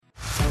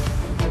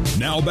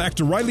Now back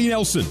to Riley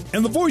Nelson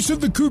and the voice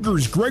of the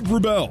Cougars, Greg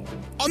Wrubell,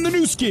 on the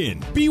new skin,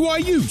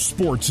 BYU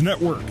Sports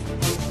Network.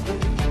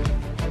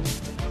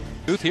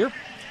 Booth here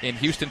in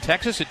Houston,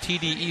 Texas at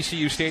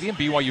TD-ECU Stadium.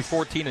 BYU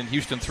 14 and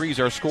Houston 3 is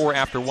our score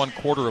after one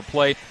quarter of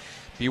play.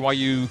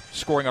 BYU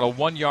scoring on a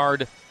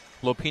 1-yard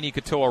Lopini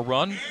Katoa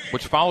run,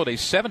 which followed a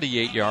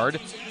 78-yard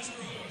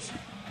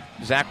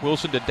Zach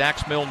Wilson to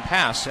Dax Milne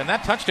pass. And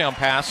that touchdown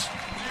pass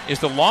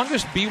is the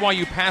longest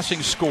BYU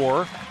passing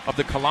score of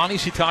the Kalani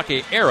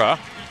Sitake era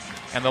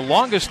and the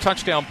longest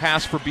touchdown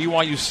pass for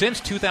BYU since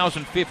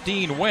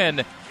 2015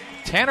 when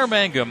Tanner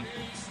Mangum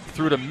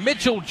threw to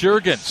Mitchell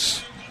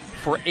Juergens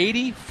for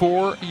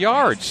 84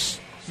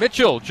 yards.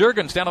 Mitchell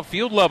Juergens down at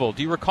field level.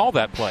 Do you recall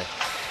that play?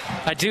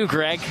 I do,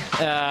 Greg.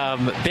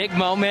 Big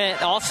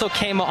moment. Also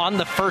came on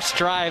the first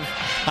drive.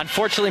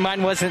 Unfortunately,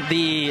 mine wasn't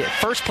the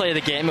first play of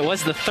the game. It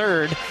was the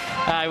third.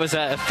 It was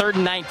a 3rd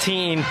and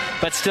 19,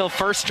 but still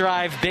first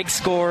drive, big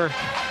score.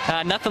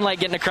 Nothing like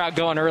getting the crowd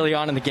going early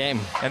on in the game.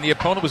 And the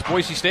opponent was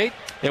Boise State?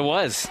 It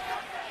was.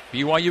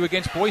 BYU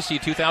against Boise,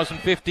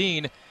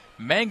 2015.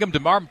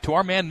 Mangum to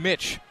our man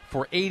Mitch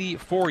for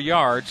 84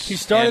 yards. He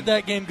started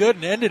that game good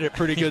and ended it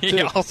pretty good, too.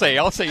 Yeah, I'll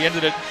say he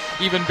ended it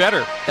even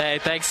better. Hey,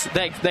 thanks,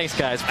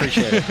 guys.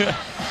 Appreciate it.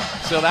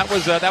 So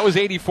that was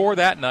 84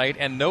 that night,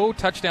 and no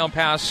touchdown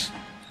pass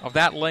of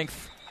that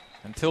length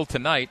until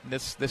tonight.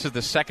 This is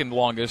the second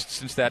longest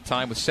since that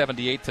time with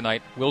 78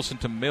 tonight. Wilson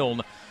to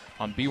Milne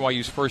on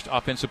BYU's first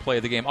offensive play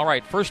of the game. All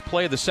right, first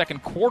play of the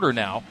second quarter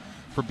now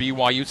for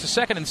BYU. It's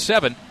a 2nd and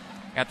 7.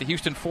 At the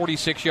Houston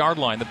 46-yard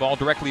line. The ball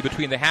directly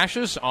between the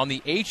hashes on the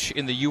H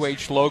in the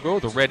UH logo,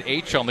 the red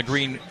H on the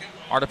green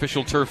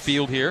artificial turf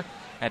field here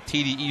at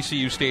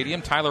TD-ECU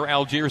Stadium. Tyler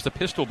Algier, the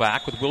pistol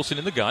back with Wilson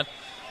in the gun.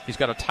 He's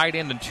got a tight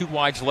end and 2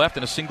 wides left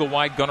and a single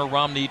wide Gunnar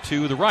Romney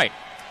to the right.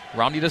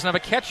 Romney doesn't have a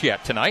catch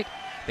yet tonight.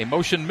 They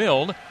motion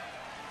Milne.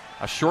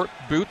 A short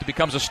boot that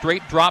becomes a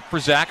straight drop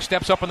for Zach.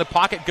 Steps up in the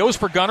pocket, goes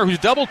for Gunnar, who's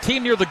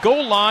double-teamed near the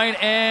goal line,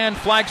 and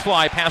flags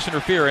fly, pass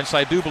interference,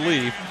 I do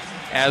believe,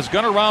 as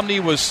Gunnar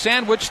Romney was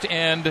sandwiched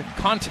and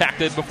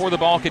contacted before the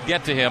ball could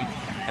get to him.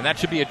 And that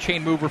should be a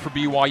chain mover for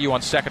BYU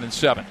on 2nd and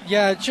 7.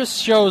 Yeah, it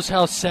just shows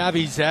how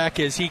savvy Zach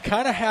is. He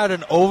kind of had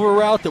an over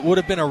route that would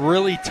have been a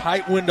really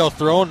tight window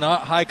throw,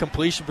 not high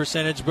completion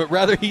percentage, but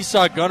rather he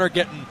saw Gunnar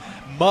getting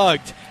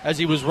mugged as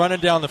he was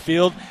running down the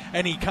field,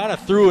 and he kind of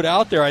threw it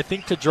out there, I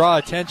think, to draw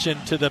attention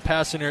to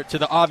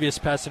the obvious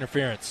pass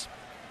interference.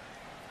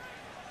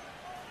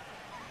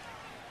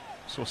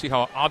 So we'll see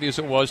how obvious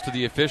it was to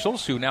the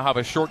officials, who now have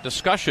a short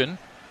discussion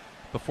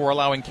before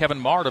allowing Kevin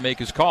Marr to make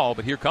his call.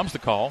 But here comes the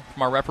call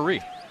from our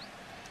referee.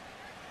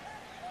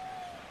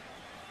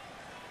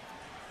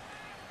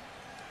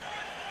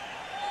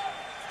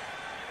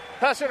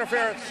 Pass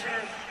interference.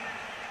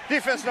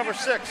 Defense number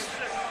 6.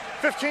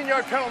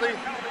 15-yard penalty.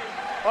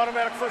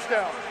 Automatic first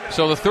down.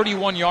 So the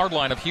 31-yard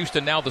line of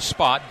Houston now the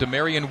spot.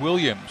 Demarion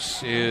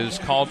Williams is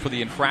called for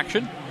the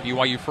infraction.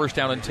 BYU first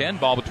down and 10.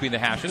 Ball between the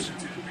hashes.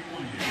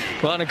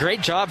 Well, and a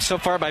great job so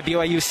far by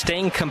BYU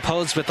staying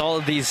composed with all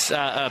of these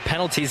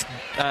penalties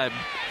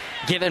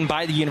given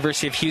by the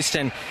University of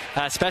Houston,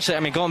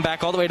 especially, going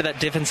back all the way to that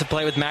defensive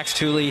play with Max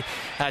Tooley.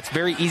 It's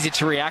very easy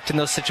to react in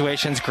those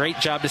situations. Great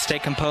job to stay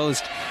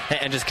composed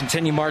and just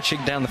continue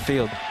marching down the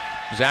field.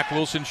 Zach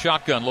Wilson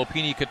shotgun.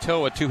 Lopini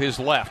Katoa to his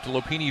left.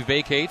 Lopini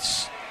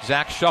vacates.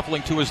 Zach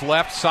shuffling to his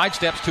left,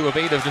 sidesteps to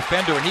evade a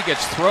defender, and he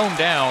gets thrown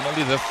down.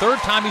 Only the 3rd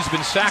time he's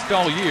been sacked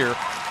all year.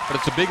 But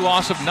it's a big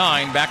loss of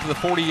 9 back to the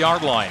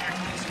 40-yard line.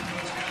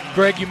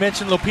 Greg, you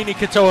mentioned Lopini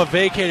Katoa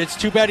vacated. It's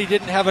too bad he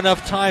didn't have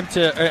enough time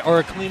or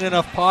a clean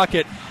enough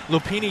pocket.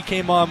 Lopini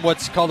came on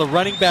what's called a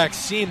running back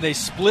seam. They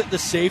split the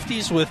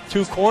safeties with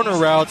 2 corner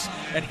routes,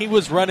 and he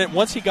was running.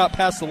 Once he got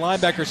past the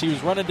linebackers, he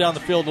was running down the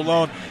field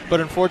alone. But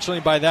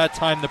unfortunately, by that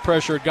time, the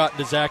pressure had gotten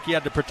to Zach. He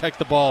had to protect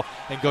the ball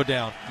and go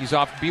down.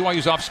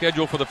 BYU's off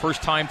schedule for the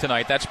first time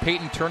tonight. That's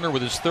Peyton Turner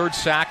with his 3rd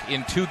sack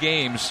in 2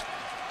 games,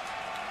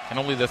 and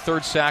only the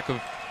 3rd sack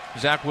of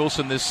Zach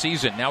Wilson this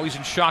season. Now he's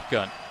in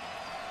shotgun.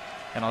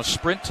 And on a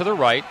sprint to the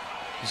right,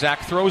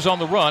 Zach throws on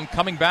the run.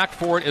 Coming back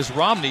for it is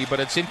Romney, but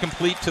it's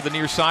incomplete to the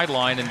near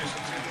sideline. And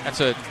that's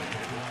a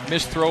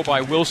missed throw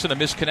by Wilson, a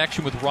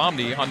misconnection with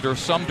Romney under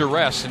some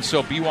duress. And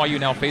so BYU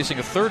now facing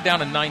a 3rd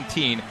down and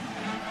 19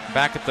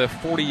 back at the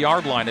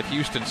 40-yard line of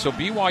Houston. So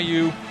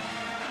BYU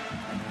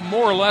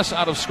more or less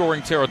out of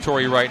scoring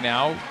territory right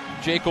now.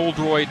 Jake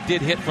Oldroyd did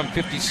hit from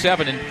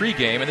 57 in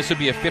pregame, and this would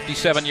be a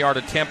 57-yard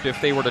attempt if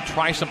they were to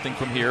try something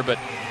from here, but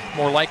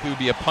more likely would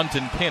be a punt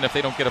and pin if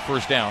they don't get a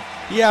first down.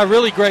 Yeah,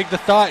 really, Greg, the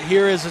thought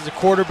here is, as a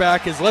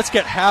quarterback, is let's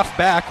get half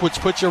back, which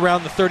puts you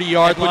around the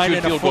 30-yard line,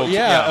 and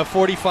a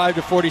 45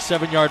 to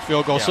 47-yard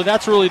field goal. Yeah. So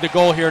that's really the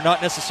goal here,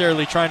 not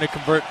necessarily trying to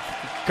convert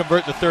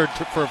the third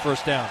for a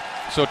first down.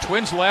 So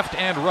twins left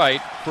and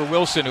right for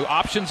Wilson, who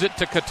options it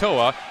to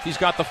Katoa. He's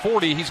got the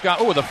 40.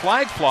 The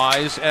flag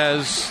flies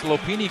as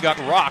Lopini got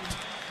rocked.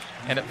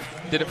 And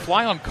did it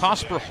fly on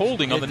Cosper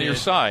holding on the near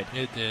side?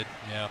 It did,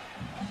 yeah.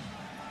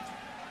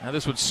 Now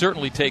this would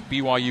certainly take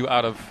BYU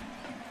out of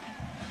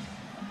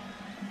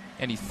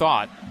any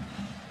thought.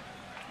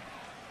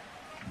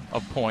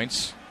 of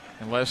points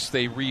unless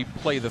they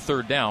replay the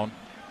third down.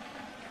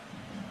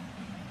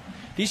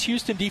 These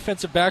Houston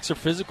defensive backs are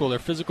physical. They're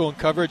physical in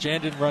coverage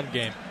and in run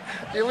game.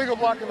 Illegal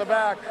block in the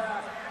back.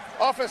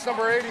 Offense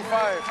number 85.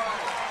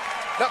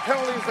 That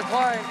penalty is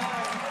declined.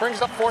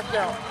 Brings up fourth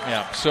down.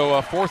 Yeah, so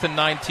 4th and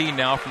 19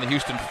 now from the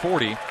Houston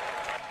 40.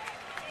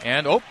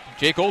 And,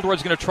 Jake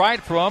Oldroyd's going to try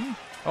it from,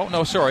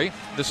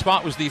 the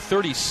spot was the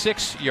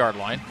 36-yard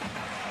line.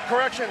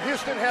 Correction,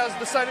 Houston has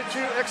decided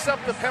to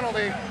accept the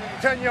penalty,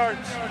 10 yards.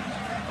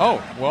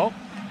 Oh, well,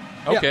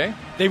 okay. Yeah,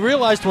 they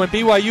realized when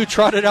BYU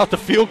trotted out the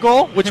field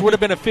goal, which would have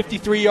been a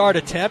 53-yard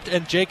attempt,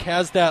 and Jake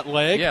has that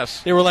leg.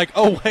 Yes. They were like,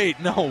 oh, wait,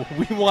 no,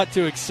 we want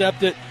to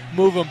accept it,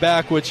 move them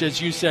back, which,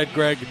 as you said,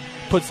 Greg,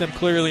 puts them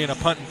clearly in a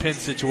punt and pin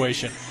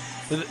situation.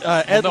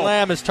 Ed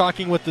Lamb is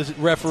talking with the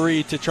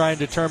referee to try and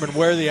determine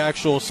where the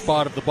actual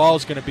spot of the ball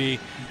is going to be,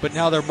 but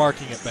now they're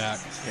marking it back.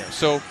 Yeah,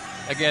 so,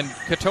 again,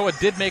 Katoa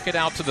did make it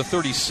out to the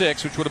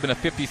 36, which would have been a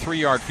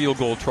 53-yard field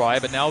goal try,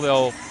 but now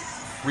they'll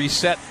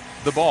reset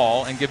the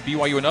ball and give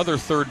BYU another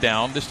third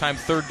down, this time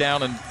 3rd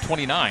down and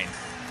 29.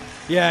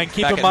 Yeah, and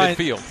keep back in mind,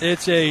 midfield.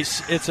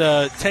 It's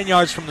a 10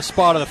 yards from the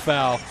spot of the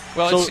foul.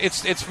 Well, so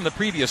it's from the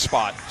previous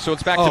spot, so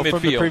it's back to midfield.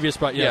 From the previous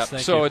spot, yes. Yeah,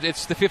 thank so you.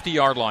 it's the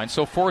 50-yard line.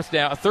 So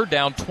 3rd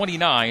down,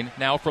 29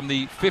 now from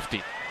the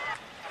 50.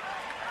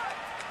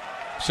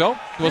 So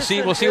we'll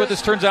see what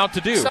this turns out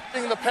to do.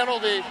 Accepting the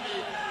penalty,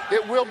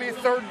 it will be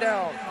 3rd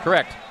down.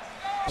 Correct.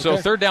 So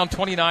Okay. 3rd down,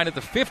 29 at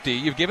the 50.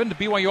 You've given the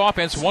BYU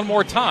offense one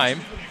more time,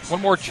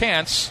 one more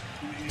chance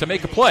to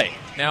make a play.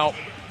 Now,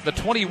 the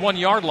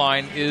 21-yard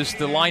line is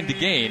the line to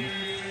gain.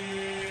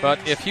 But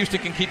if Houston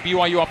can keep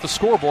BYU off the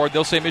scoreboard,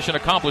 they'll say mission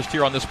accomplished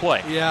here on this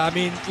play. Yeah, I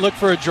mean, look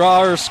for a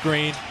draw or a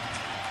screen.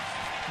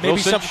 Maybe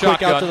Wilson, something quick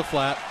shotgun. out to the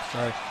flat.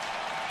 Sorry.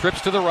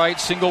 Trips to the right,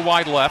 single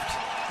wide left,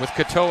 with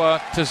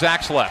Katoa to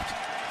Zach's left.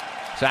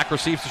 Zach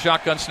receives the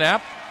shotgun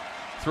snap,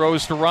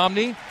 throws to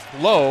Romney,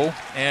 low,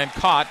 and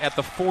caught at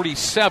the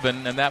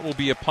 47, and that will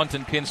be a punt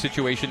and pin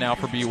situation now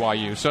for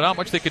BYU. So not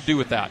much they could do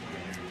with that.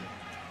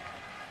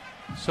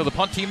 So the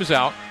punt team is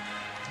out,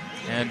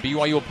 and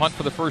BYU will punt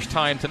for the first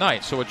time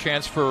tonight. So a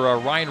chance for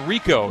Ryan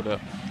Rico to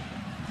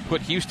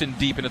put Houston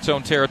deep in its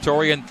own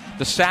territory, and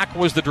the sack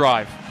was the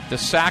drive. The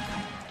sack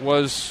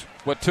was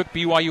what took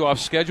BYU off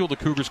schedule. The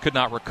Cougars could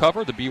not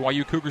recover, the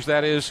BYU Cougars,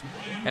 that is,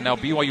 and now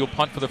BYU will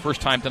punt for the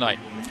first time tonight.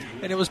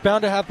 And it was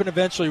bound to happen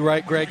eventually,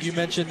 right, Greg? You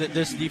mentioned that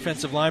this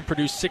defensive line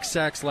produced 6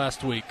 sacks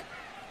last week.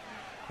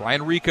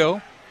 Ryan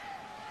Rico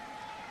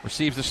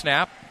receives the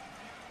snap,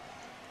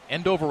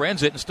 end over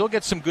ends it, and still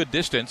gets some good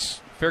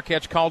distance. Fair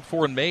catch called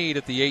for and made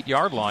at the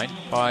 8-yard line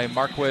by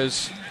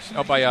Marcus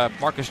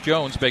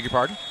Jones, beg your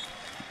pardon.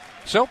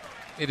 So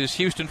it is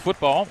Houston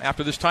football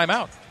after this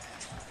timeout.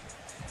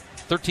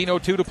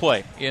 13:02 to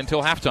play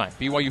until halftime.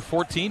 BYU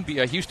 14,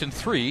 Houston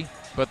 3,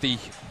 but the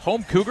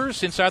home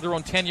Cougars inside their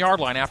own 10-yard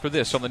line after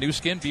this on the new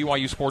skin,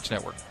 BYU Sports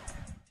Network.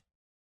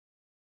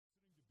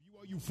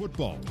 BYU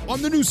football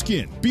on the new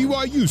skin,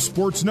 BYU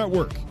Sports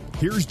Network.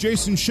 Here's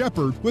Jason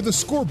Shepard with a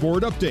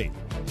scoreboard update.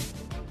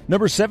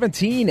 Number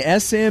 17,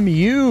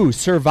 SMU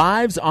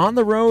survives on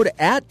the road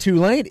at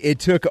Tulane. It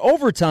took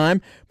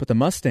overtime, but the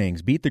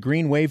Mustangs beat the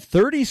Green Wave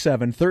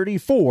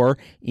 37-34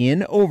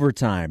 in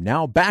overtime.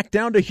 Now back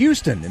down to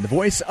Houston in the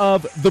voice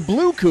of the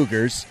Blue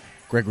Cougars,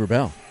 Greg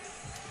Wrubell.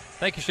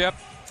 Thank you, Shep.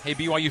 Hey,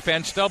 BYU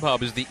fans,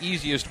 StubHub is the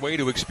easiest way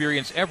to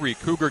experience every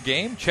Cougar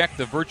game. Check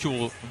the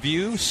virtual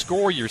view,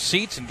 score your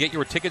seats, and get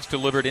your tickets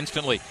delivered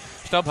instantly.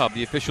 StubHub,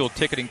 the official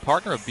ticketing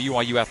partner of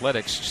BYU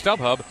Athletics.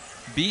 StubHub,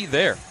 be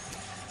there.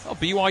 Well,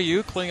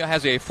 BYU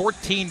has a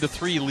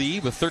 14-3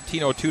 lead with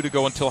 13:02 to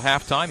go until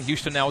halftime.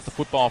 Houston now with the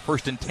football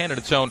 1st and 10 at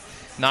its own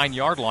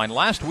 9-yard line.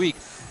 Last week,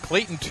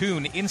 Clayton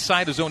Tune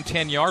inside his own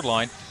 10-yard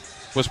line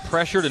was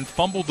pressured and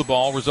fumbled the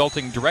ball,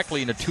 resulting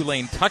directly in a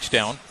Tulane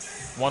touchdown.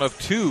 One of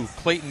 2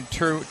 Clayton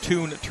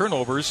Tune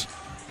turnovers,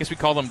 I guess we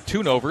call them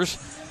Tune-overs,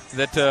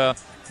 that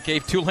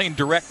gave Tulane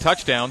direct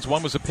touchdowns.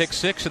 One was a pick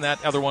six, and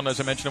that other one, as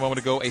I mentioned a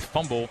moment ago, a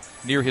fumble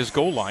near his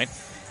goal line.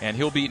 And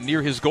he'll be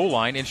near his goal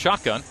line in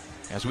shotgun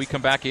as we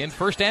come back in.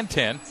 1st and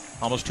 10.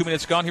 Almost 2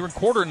 minutes gone here in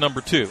quarter number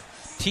 2.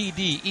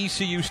 TD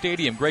ECU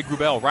Stadium. Greg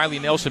Wrubell, Riley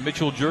Nelson,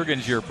 Mitchell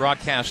Juergens, your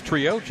broadcast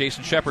trio.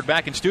 Jason Shepard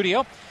back in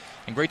studio.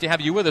 And great to have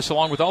you with us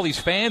along with all these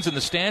fans in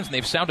the stands, and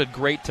they've sounded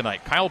great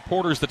tonight. Kyle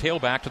Porter's the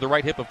tailback to the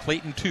right hip of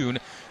Clayton Tune,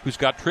 who's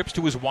got trips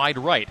to his wide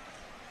right.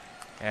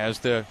 As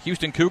the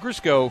Houston Cougars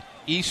go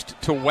east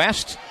to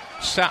west,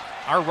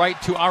 our right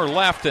to our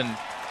left, and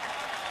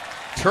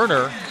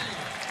Turner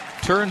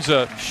turns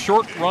a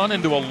short run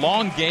into a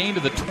long gain to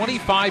the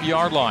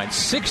 25-yard line.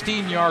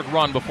 16-yard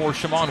run before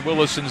Shimon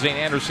Willis and Zane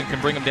Anderson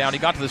can bring him down. He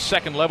got to the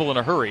second level in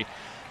a hurry,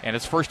 and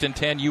it's 1st and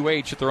 10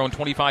 UH at their own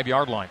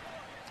 25-yard line.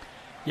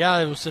 Yeah,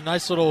 it was a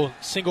nice little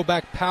single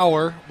back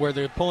power where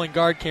the pulling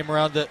guard came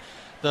around. The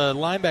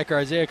linebacker,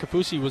 Isaiah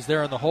Kafusi, was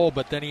there in the hole,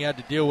 but then he had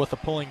to deal with a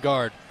pulling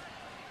guard.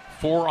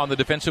 4 on the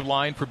defensive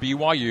line for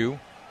BYU.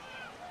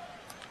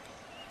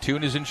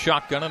 Tune is in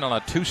shotgun and on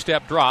a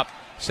 2-step drop,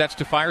 Sets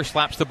to fire,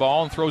 slaps the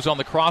ball, and throws on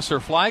the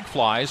crosser. Flag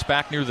flies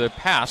back near the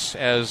pass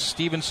as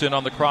Stevenson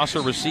on the crosser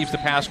receives the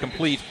pass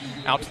complete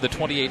out to the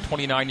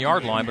 28-29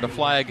 yard line, but a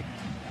flag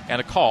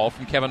and a call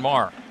from Kevin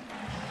Marr.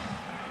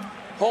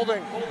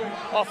 Holding,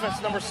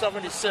 offense number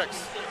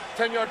 76.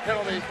 10-yard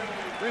penalty,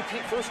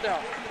 repeat first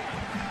down.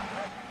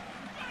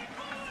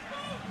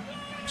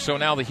 So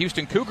now the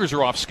Houston Cougars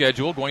are off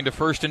schedule, going to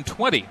 1st and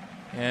 20.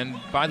 And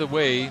by the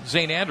way,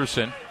 Zane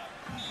Anderson,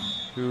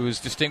 who has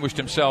distinguished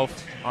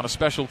himself on a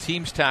special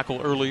teams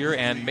tackle earlier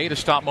and made a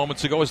stop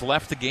moments ago, has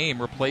left the game,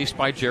 replaced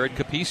by Jared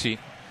Capisi.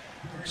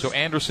 So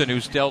Anderson,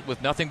 who's dealt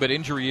with nothing but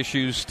injury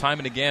issues time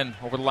and again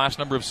over the last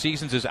number of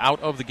seasons, is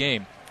out of the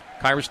game.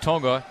 Khyiris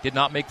Tonga did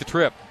not make the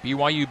trip.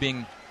 BYU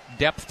being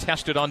depth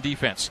tested on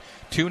defense.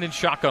 Tune in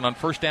shotgun on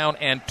 1st down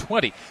and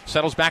 20.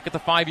 Settles back at the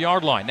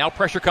 5-yard line. Now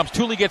pressure comes.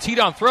 Tooley gets heat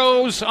on,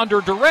 throws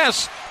under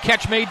duress.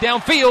 Catch made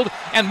downfield,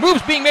 and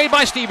moves being made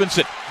by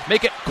Stevenson.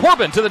 Make it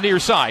Corbin to the near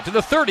side, to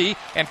the 30,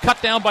 and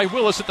cut down by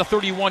Willis at the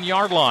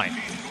 31-yard line.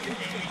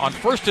 On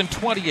 1st and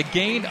 20, a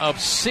gain of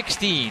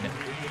 16.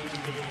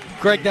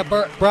 Greg, that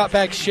brought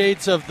back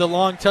shades of the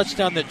long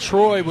touchdown that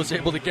Troy was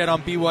able to get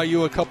on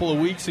BYU a couple of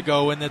weeks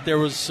ago, and that there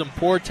was some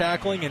poor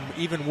tackling and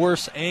even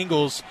worse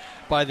angles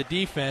by the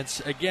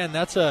defense. Again,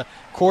 that's a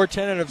core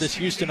tenet of this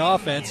Houston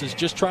offense, is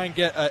just try and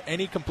get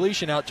any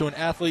completion out to an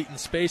athlete in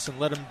space and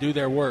let them do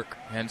their work.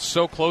 And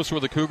so close were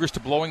the Cougars to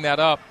blowing that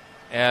up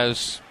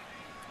as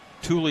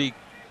Tooley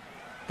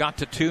got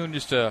to Tune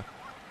just a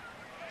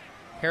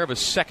hair of a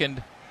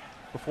second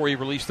before he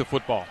released the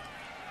football.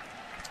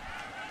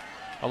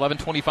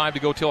 11:25 to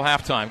go till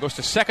halftime. Goes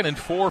to 2nd and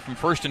 4 from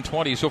 1st and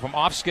 20. So from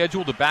off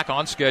schedule to back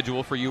on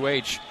schedule for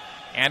UH.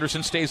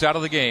 Anderson stays out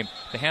of the game.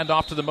 The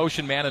handoff to the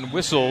motion man and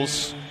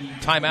whistles.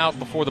 Timeout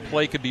before the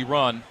play could be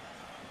run.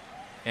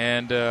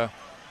 And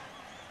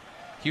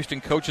Houston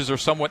coaches are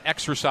somewhat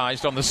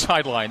exercised on the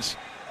sidelines.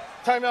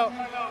 Timeout.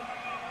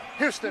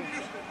 Houston.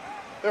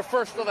 They're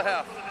first of the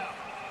half.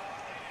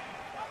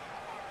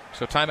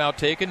 So timeout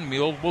taken.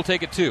 We'll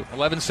take it too.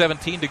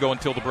 11:17 to go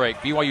until the break.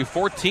 BYU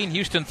 14,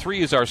 Houston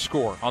 3 is our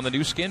score on the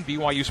new skin,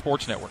 BYU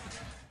Sports Network.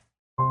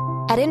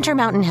 At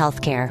Intermountain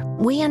Healthcare,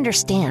 we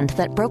understand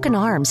that broken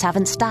arms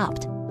haven't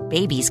stopped.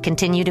 Babies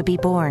continue to be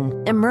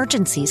born,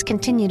 emergencies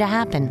continue to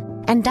happen,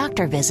 and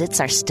doctor visits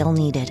are still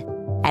needed.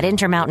 At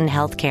Intermountain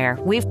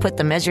Healthcare, we've put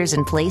the measures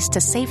in place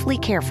to safely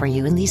care for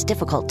you in these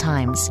difficult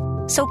times.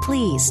 So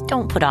please,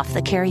 don't put off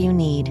the care you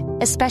need,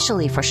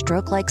 especially for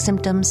stroke-like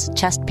symptoms,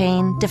 chest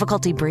pain,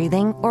 difficulty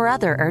breathing, or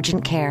other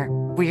urgent care.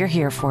 We're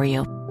here for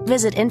you.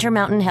 Visit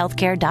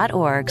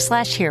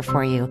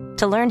intermountainhealthcare.org/here-for-you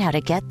to learn how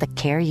to get the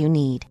care you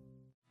need.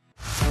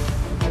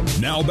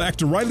 Now back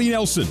to Riley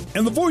Nelson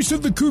and the voice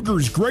of the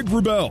Cougars, Greg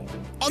Wrubell,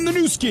 on the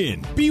new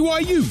skin,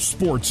 BYU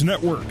Sports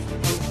Network.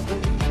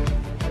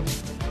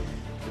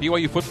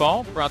 BYU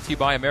football brought to you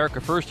by America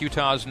First,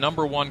 Utah's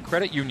 #1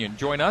 credit union.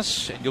 Join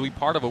us and you'll be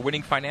part of a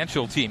winning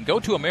financial team. Go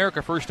to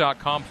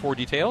americafirst.com for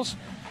details.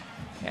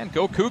 And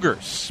go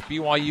Cougars.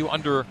 BYU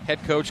under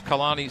head coach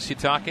Kalani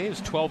Sitake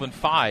is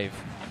 12-5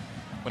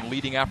 when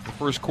leading after the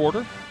first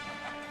quarter.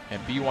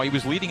 And BYU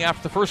was leading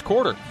after the first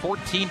quarter,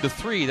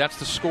 14-3. That's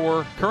the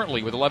score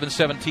currently with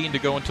 11:17 to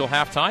go until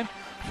halftime.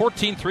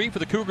 14-3 for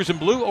the Cougars in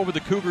blue over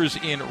the Cougars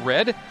in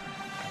red.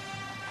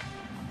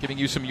 Giving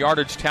you some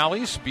yardage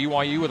tallies.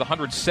 BYU with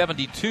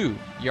 172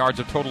 yards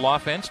of total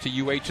offense to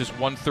UH's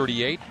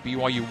 138.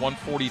 BYU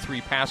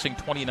 143 passing,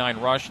 29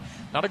 rush.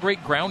 Not a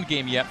great ground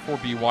game yet for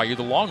BYU.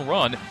 The long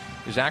run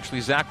is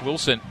actually Zach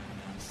Wilson,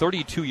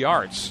 32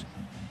 yards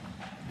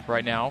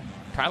right now.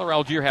 Tyler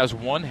Algier has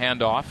one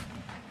handoff.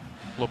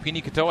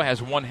 Lopini Katoa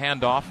has one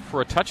handoff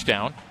for a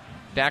touchdown.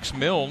 Dax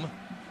Milne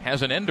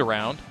has an end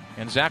around.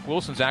 And Zach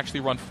Wilson's actually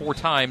run 4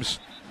 times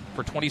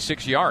for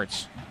 26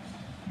 yards.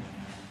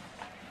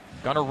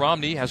 Gunnar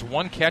Romney has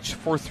one catch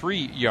for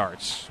 3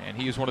 yards, and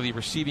he is one of the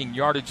receiving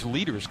yardage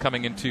leaders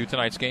coming into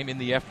tonight's game in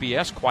the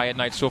FBS. Quiet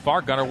night so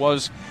far. Gunnar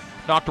was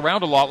knocked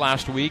around a lot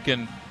last week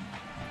and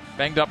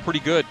banged up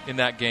pretty good in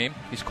that game.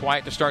 He's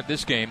quiet to start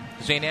this game.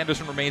 Zane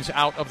Anderson remains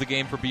out of the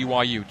game for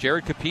BYU.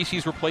 Jared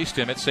Capisi's replaced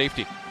him at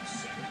safety.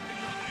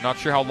 Not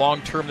sure how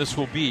long-term this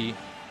will be,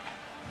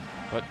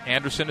 but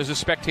Anderson is a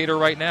spectator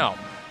right now.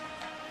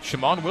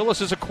 Shimon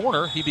Willis is a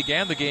corner. He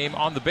began the game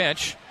on the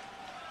bench.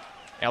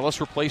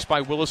 Ellis replaced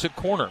by Willis at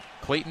corner.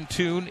 Clayton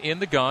Tune in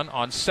the gun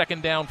on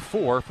 2nd down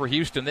 4 for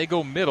Houston. They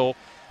go middle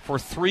for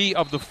 3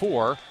 of the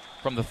 4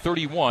 from the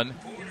 31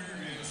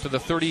 to the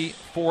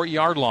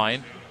 34-yard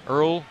line.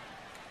 Earl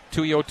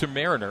Tuioti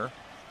Mariner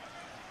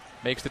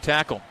makes the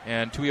tackle.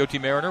 And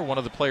Tuioti Mariner, one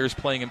of the players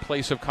playing in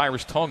place of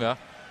Khyiris Tonga.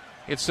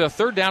 It's a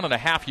 3rd down and a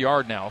half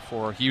yard now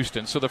for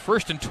Houston. So the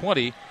 1st and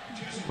 20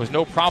 was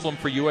no problem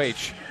for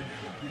UH.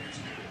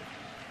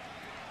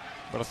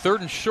 But a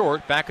 3rd and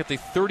short back at the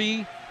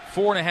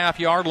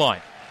 34.5-yard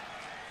line.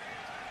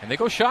 And they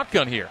go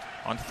shotgun here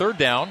on 3rd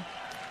down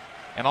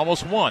and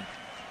almost 1.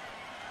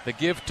 The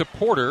give to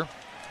Porter.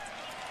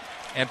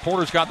 And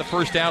Porter's got the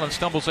first down and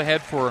stumbles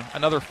ahead for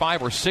another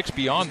 5 or 6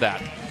 beyond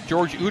that.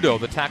 George Udo,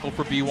 the tackle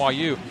for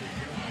BYU.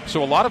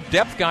 So a lot of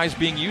depth guys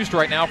being used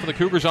right now for the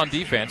Cougars on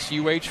defense.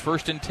 UH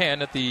 1st and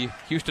 10 at the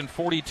Houston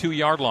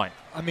 42-yard line.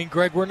 I mean,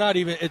 Greg, we're not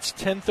even – it's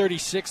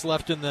 10:36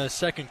 left in the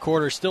second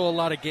quarter. Still a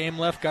lot of game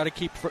left. Got to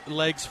keep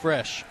legs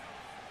fresh.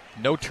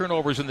 No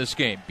turnovers in this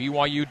game.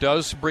 BYU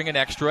does bring an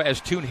extra as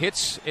Toon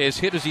hit as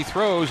he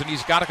throws, and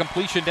he's got a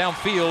completion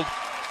downfield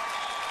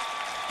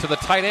to the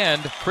tight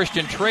end,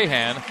 Christian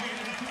Trahan.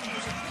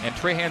 And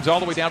Trahan's all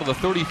the way down to the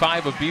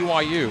 35 of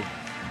BYU.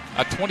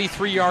 A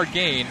 23-yard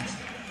gain.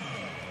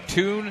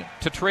 Toon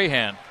to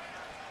Trahan.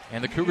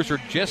 And the Cougars are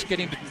just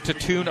getting to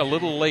Toon a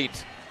little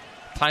late.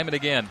 Time and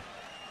again.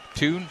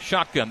 Toon,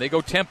 shotgun. They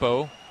go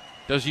tempo.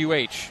 Does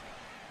UH.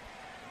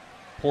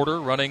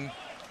 Porter running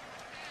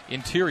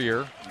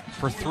interior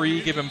for 3.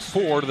 Give him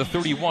 4 to the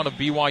 31 of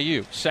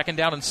BYU. 2nd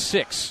down and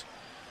 6.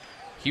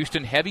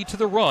 Houston heavy to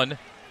the run.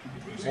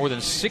 More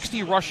than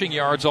 60 rushing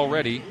yards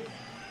already.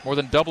 More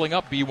than doubling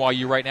up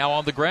BYU right now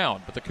on the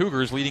ground. But the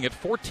Cougars leading at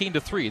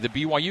 14-3. The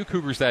BYU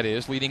Cougars, that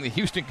is, leading the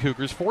Houston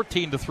Cougars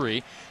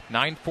 14-3.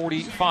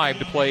 9:45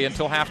 to play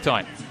until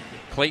halftime.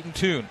 Clayton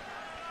Toon,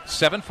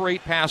 7 for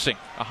 8 passing,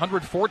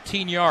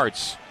 114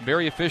 yards.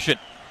 Very efficient.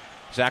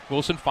 Zach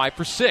Wilson, 5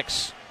 for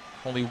 6.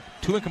 Only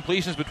 2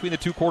 incompletions between the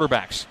two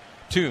quarterbacks.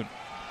 Toon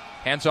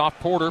hands off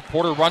Porter.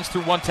 Porter runs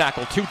through 1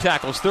 tackle, 2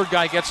 tackles. Third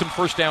guy gets him,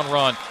 first down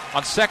run.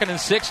 On 2nd and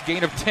 6,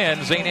 gain of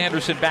 10. Zane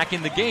Anderson back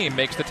in the game,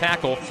 makes the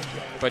tackle.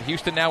 But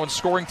Houston now in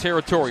scoring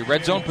territory.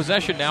 Red zone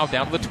possession now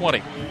down to the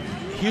 20.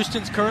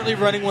 Houston's currently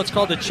running what's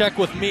called a check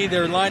with me.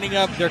 They're lining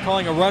up. They're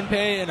calling a run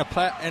play and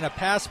a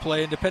pass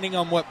play. And depending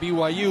on what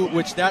BYU,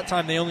 which that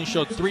time they only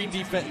showed 3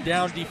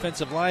 down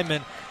defensive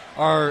linemen,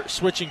 are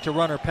switching to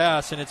run or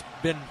pass, and it's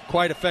been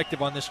quite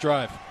effective on this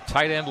drive.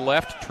 Tight end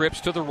left,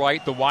 trips to the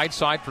right, the wide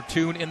side for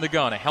Toon in the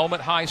gun. A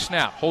helmet-high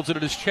snap, holds it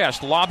at his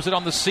chest, lobs it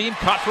on the seam,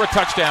 caught for a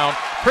touchdown.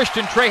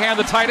 Christian Trahan,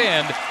 the tight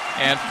end,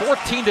 and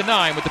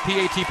 14-9 with the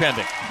PAT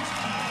pending.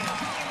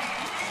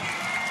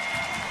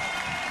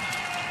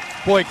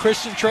 Boy,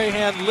 Christian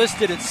Trahan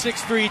listed at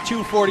 6'3",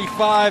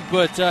 245,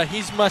 but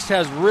he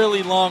has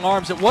really long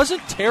arms. It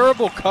wasn't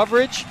terrible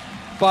coverage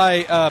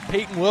by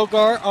Peyton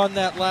Wilgar on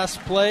that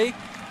last play,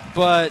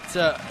 but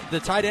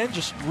the tight end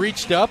just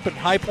reached up and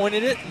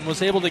high-pointed it and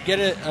was able to get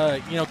it,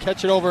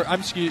 catch it over.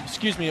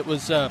 Excuse me, it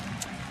was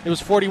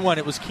 41.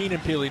 It was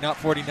Keenan Peely, not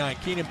 49.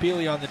 Keenan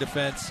Peely on the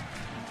defense.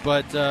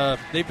 But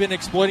they've been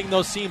exploiting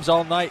those seams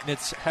all night, and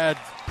it's had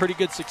pretty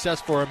good success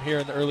for them here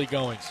in the early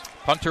goings.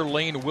 Punter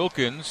Lane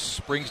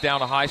Wilkins brings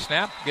down a high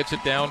snap, gets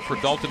it down for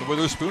Dalton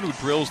Witherspoon, who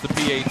drills the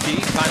PAT.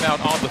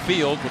 Timeout on the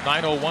field with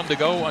 9:01 to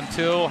go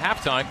until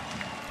halftime.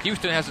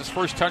 Houston has its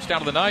first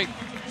touchdown of the night.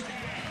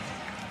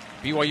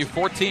 BYU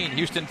 14,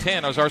 Houston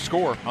 10 is our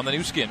score on the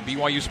new skin,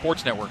 BYU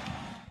Sports Network.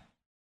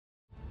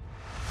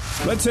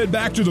 Let's head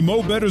back to the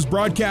Mo Betta's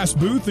broadcast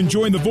booth and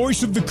join the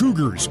voice of the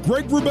Cougars,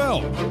 Greg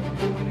Wrubell.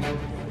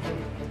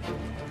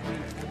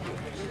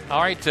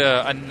 All right,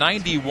 a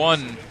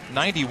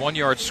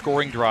 91-yard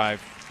scoring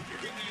drive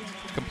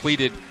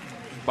completed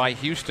by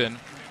Houston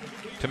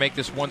to make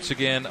this once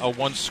again a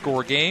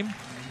one-score game.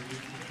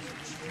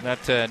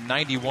 That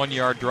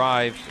 91-yard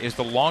drive is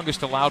the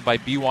longest allowed by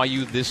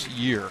BYU this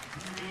year.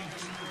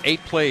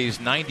 8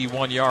 plays,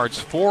 91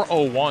 yards,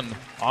 4:01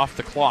 off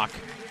the clock.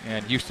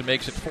 And Houston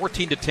makes it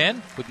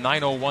 14-10 with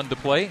 9:01 to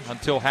play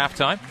until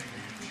halftime.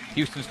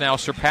 Houston's now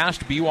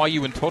surpassed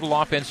BYU in total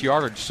offense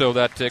yardage, so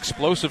that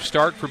explosive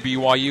start for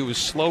BYU is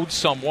slowed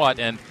somewhat,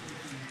 and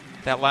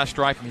that last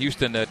drive from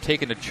Houston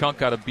taking a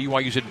chunk out of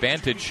BYU's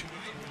advantage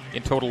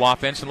in total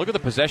offense. And look at the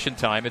possession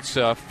time. It's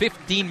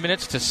 15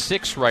 minutes to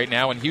 6 right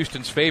now in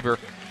Houston's favor,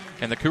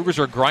 and the Cougars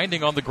are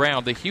grinding on the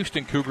ground. The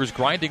Houston Cougars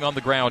grinding on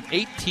the ground.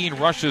 18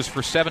 rushes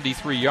for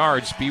 73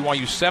 yards.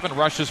 BYU 7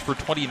 rushes for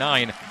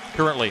 29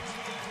 currently.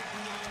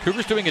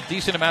 Cougars doing a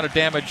decent amount of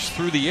damage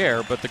through the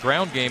air, but the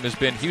ground game has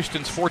been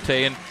Houston's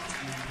forte, and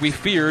we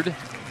feared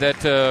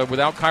that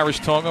without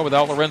Kairos Tonga,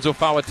 without Lorenzo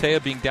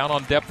Fauatea being down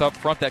on depth up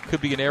front, that could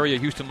be an area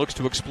Houston looks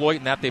to exploit,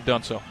 and that they've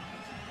done so.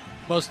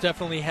 Most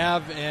definitely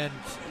have, and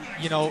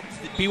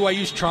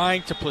BYU's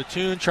trying to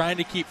platoon, trying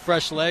to keep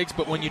fresh legs,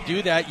 but when you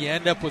do that, you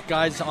end up with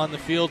guys on the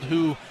field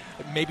who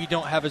maybe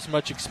don't have as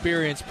much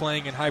experience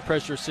playing in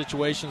high-pressure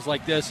situations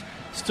like this.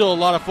 Still a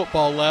lot of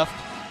football left.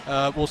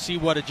 We'll see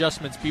what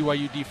adjustments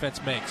BYU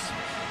defense makes.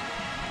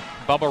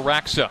 Bubba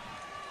Raxa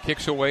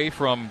kicks away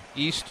from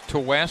east to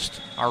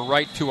west, our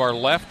right to our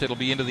left. It'll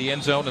be into the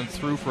end zone and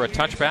through for a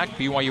touchback.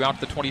 BYU out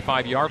to the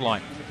 25-yard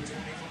line.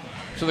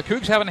 So the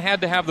Cougs haven't had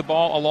to have the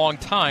ball a long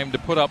time to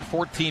put up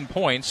 14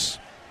 points,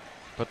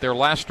 but their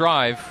last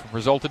drive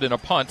resulted in a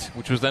punt,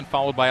 which was then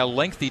followed by a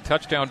lengthy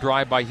touchdown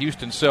drive by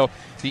Houston. So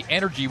the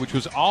energy, which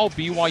was all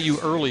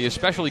BYU early,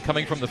 especially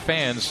coming from the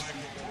fans,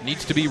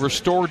 needs to be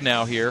restored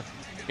now here.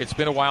 It's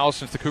been a while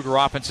since the Cougar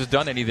offense has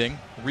done anything,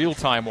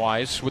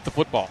 real-time-wise, with the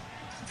football.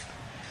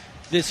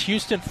 This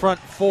Houston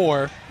front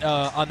four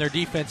on their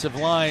defensive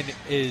line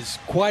is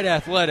quite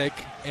athletic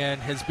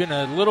and has been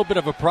a little bit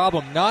of a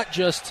problem, not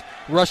just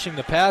rushing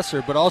the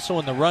passer, but also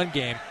in the run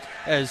game,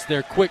 as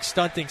their quick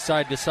stunting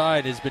side to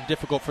side has been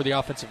difficult for the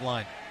offensive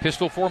line.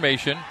 Pistol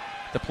formation,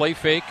 the play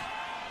fake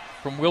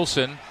from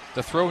Wilson.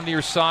 The throw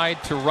near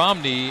side to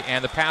Romney,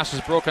 and the pass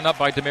is broken up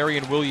by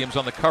Demarion Williams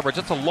on the coverage.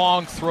 That's a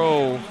long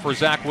throw for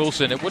Zach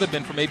Wilson. It would have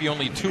been for maybe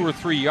only 2 or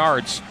 3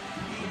 yards,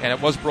 and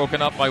it was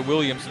broken up by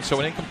Williams. And so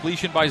an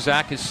incompletion by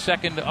Zach, his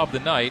second of the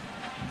night.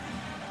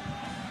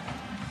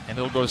 And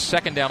it'll go to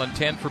 2nd down and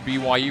 10 for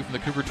BYU from the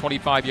Cougar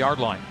 25-yard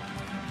line.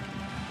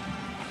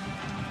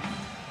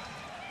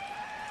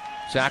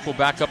 Zach will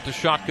back up to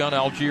shotgun,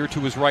 Algier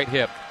to his right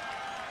hip.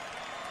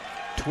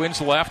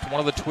 Twins left. One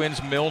of the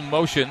Twins' Milne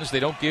motions. They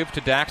don't give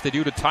to Dax. They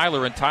do to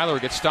Tyler, and Tyler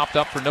gets stopped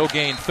up for no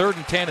gain. 3rd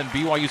and 10, and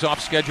BYU's off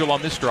schedule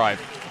on this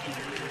drive.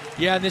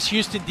 Yeah, and this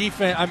Houston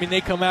defense, I mean,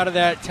 they come out of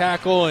that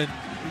tackle, and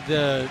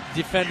the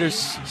defender's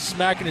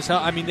smacking his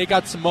helmet. I mean, they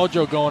got some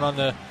mojo going on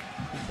the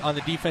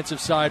defensive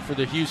side for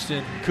the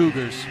Houston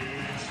Cougars.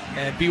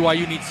 And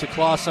BYU needs to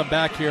claw some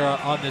back here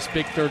on this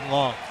big 3rd and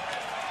long.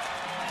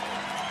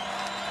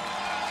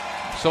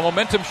 So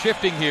momentum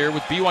shifting here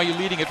with BYU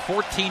leading at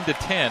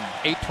 14-10.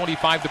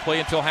 8:25 to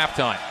play until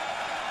halftime.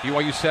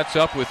 BYU sets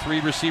up with 3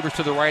 receivers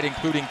to the right,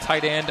 including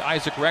tight end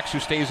Isaac Rex, who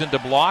stays into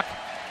block.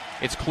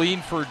 It's clean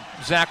for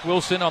Zach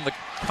Wilson on the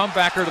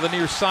comebacker to the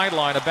near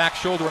sideline. A back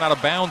shoulder and out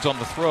of bounds on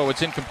the throw.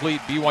 It's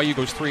incomplete. BYU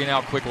goes 3 and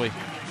out quickly.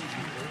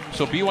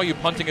 So BYU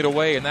punting it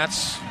away, and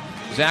that's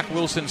Zach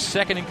Wilson's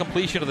 2nd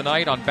incompletion of the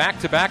night on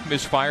back-to-back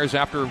misfires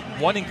after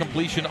 1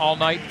 incompletion all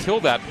night till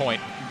that point.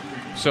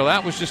 So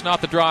that was just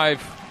not the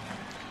drive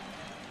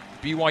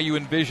BYU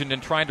envisioned in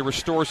trying to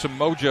restore some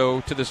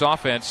mojo to this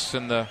offense,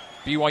 and the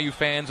BYU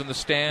fans in the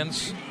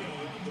stands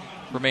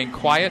remain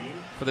quiet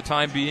for the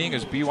time being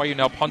as BYU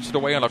now punts it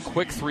away on a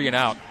quick 3 and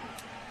out.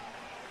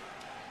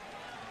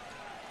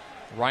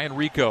 Ryan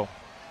Rico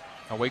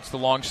awaits the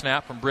long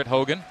snap from Britt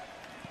Hogan.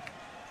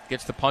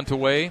 Gets the punt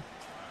away.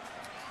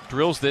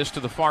 Drills this to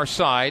the far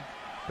side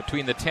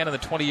between the 10 and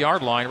the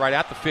 20-yard line, right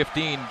at the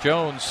 15.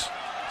 Jones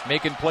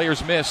making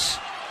players miss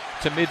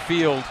to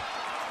midfield.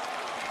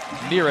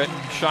 Near it,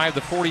 shy of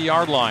the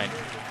 40-yard line.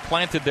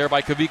 Planted there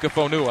by Kavika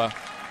Fonua.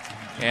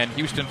 And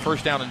Houston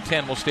 1st down and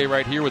 10 will stay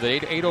right here with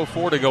it.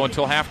 8:04 to go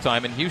until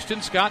halftime. And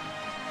Houston's got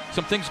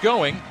some things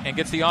going and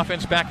gets the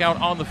offense back out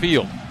on the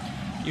field.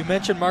 You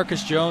mentioned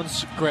Marcus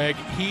Jones, Greg.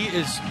 He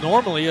is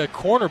normally a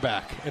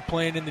cornerback and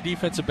playing in the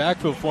defensive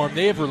backfield for him.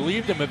 They have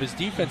relieved him of his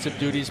defensive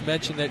duties.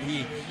 Mentioned that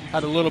he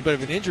had a little bit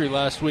of an injury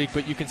last week,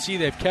 but you can see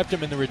they've kept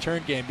him in the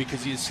return game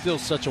because he is still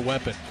such a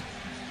weapon.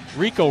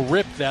 Rico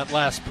ripped that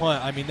last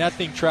punt. I mean, that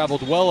thing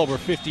traveled well over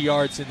 50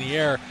 yards in the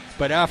air,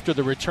 but after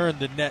the return,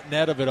 the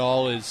net of it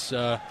all is,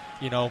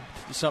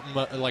 something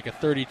like a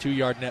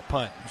 32-yard net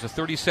punt. It was a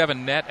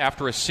 37 net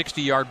after a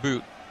 60-yard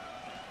boot.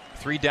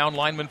 3 down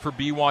linemen for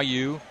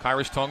BYU.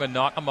 Kairos Tonga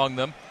not among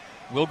them.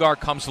 Wilgar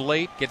comes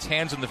late, gets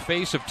hands in the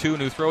face of Toon,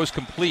 who throws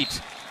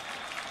complete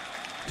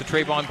to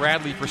Trayvon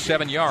Bradley for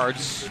 7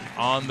 yards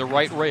on the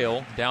right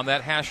rail. Down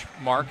that hash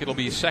mark, it'll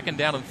be 2nd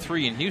down and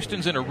 3. And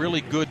Houston's in a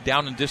really good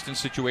down and distance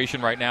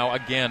situation right now.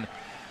 Again,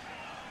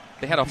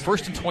 they had a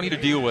 1st and 20 to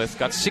deal with,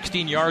 got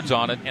 16 yards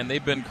on it, and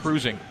they've been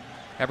cruising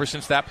ever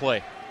since that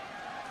play.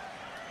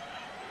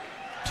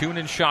 Toon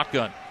in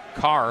shotgun.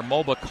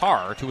 Mulba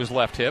Carr to his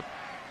left hip.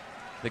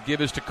 The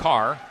give is to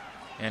Carr,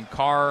 and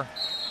Carr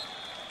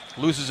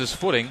loses his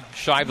footing,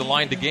 shy of the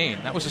line to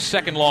gain. That was a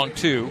 2nd long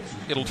 2.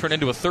 It'll turn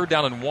into a 3rd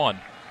down and 1.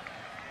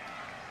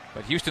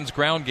 But Houston's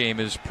ground game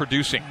is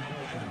producing.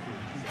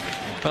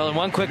 Well, and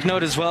one quick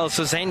note as well.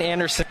 So Zane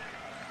Anderson.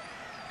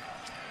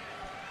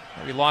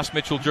 We lost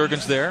Mitchell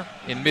Juergens there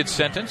in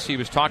mid-sentence. He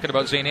was talking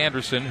about Zane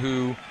Anderson,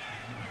 who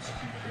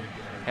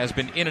has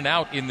been in and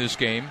out in this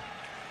game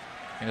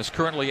and is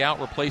currently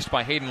out, replaced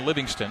by Hayden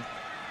Livingston.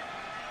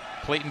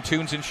 Clayton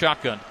Toon's in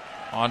shotgun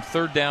on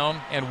 3rd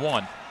down and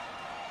 1.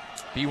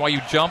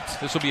 BYU jumped.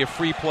 This will be a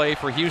free play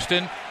for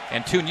Houston,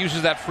 and Toon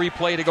uses that free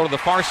play to go to the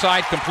far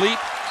side, complete.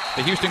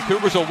 The Houston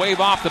Cougars will wave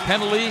off the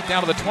penalty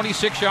down to the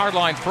 26-yard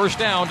line. 1st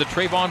down to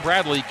Trayvon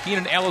Bradley.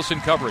 Keenan Ellis in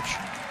coverage.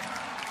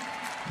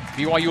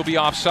 BYU will be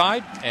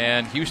offside,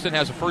 and Houston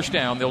has a 1st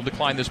down. They'll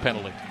decline this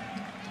penalty.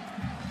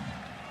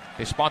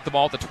 They spot the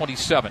ball at the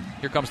 27.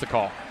 Here comes the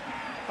call.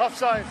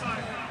 Offside.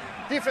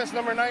 Defense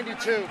number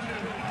 92.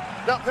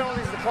 That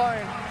penalty is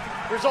declined.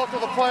 Result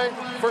of the play,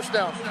 1st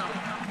down.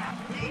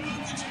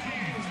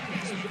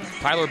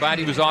 Tyler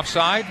Batty was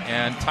offside,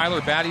 and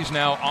Tyler Batty's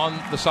now on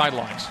the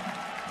sidelines.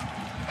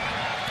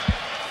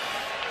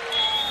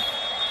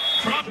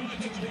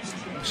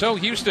 So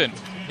Houston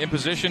in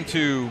position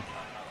to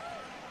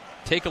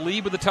take a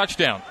lead with a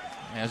touchdown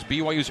as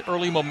BYU's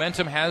early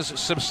momentum has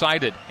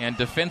subsided and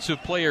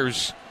defensive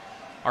players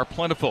are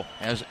plentiful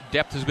as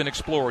depth has been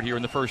explored here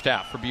in the first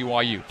half for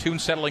BYU. Toon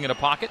settling in a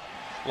pocket,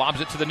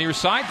 lobs it to the near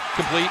side,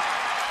 complete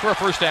for a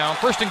 1st down.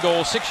 1st and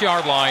goal,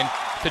 6-yard line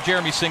to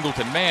Jeremy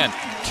Singleton. Man,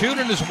 Toon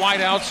and his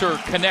wideouts are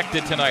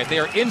connected tonight. They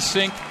are in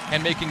sync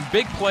and making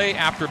big play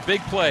after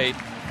big play.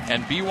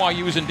 And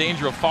BYU is in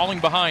danger of falling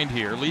behind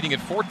here, leading at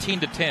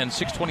 14-10,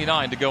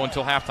 6:29 to go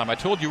until halftime. I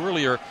told you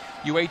earlier,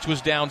 UH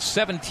was down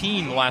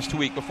 17 last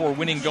week before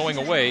winning going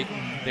away.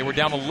 They were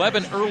down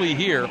 11 early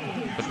here,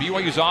 but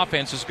BYU's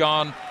offense has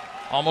gone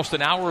almost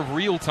an hour of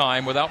real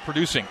time without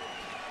producing.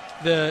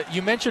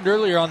 You mentioned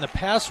earlier on the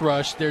pass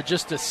rush, they're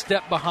just a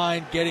step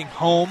behind getting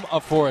home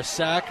for a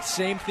sack.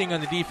 Same thing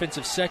on the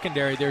defensive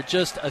secondary. They're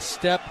just a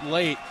step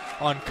late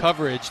on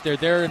coverage. They're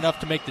there enough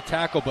to make the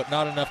tackle, but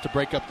not enough to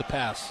break up the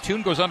pass.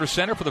 Tune goes under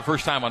center for the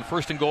first time on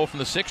 1st and goal from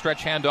the 6.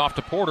 Stretch handoff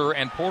to Porter,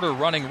 and Porter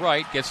running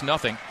right gets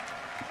nothing.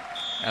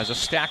 As a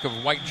stack of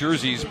white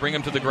jerseys bring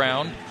him to the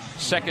ground.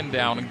 2nd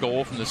down and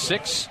goal from the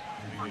 6.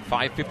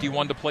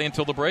 5:51 to play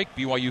until the break.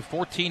 BYU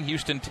 14,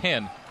 Houston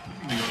 10.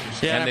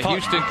 Yeah, and the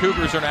Houston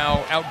Cougars are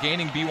now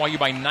outgaining BYU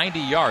by 90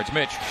 yards.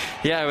 Mitch.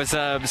 Yeah, it was,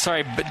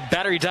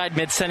 battery died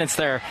mid-sentence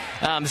there.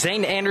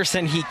 Zane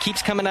Anderson, he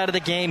keeps coming out of the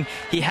game.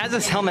 He has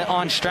his helmet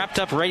on, strapped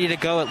up, ready to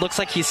go. It looks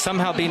like he's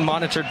somehow being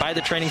monitored by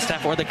the training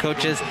staff or the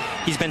coaches.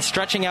 He's been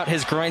stretching out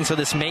his groin, so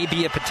this may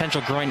be a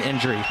potential groin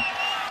injury.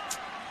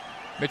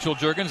 Mitchell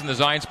Juergens in the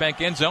Zions Bank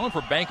end zone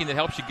for banking that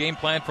helps you game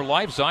plan for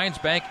life. Zions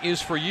Bank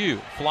is for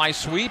you. Fly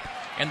sweep.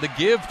 And the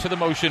give to the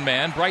motion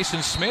man,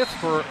 Bryson Smith,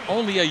 for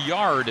only a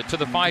yard to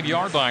the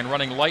 5-yard line,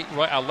 running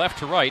left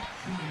to right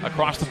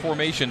across the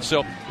formation.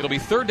 So it'll be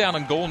 3rd down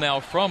and goal now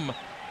from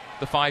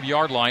the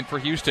 5-yard line for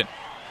Houston.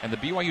 And the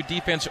BYU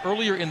defense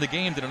earlier in the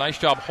game did a nice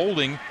job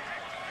holding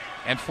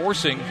and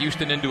forcing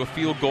Houston into a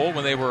field goal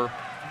when they were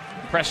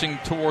pressing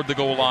toward the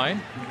goal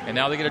line. And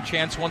now they get a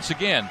chance once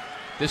again.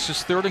 This is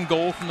 3rd and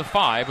goal from the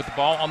 5 with the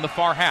ball on the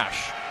far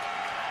hash.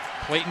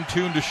 Clayton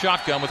Tune to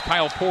shotgun with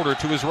Kyle Porter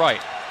to his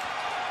right.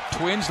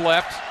 Twins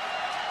left,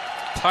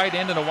 tight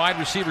end and a wide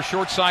receiver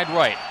short side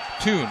right.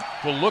 Tune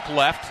will look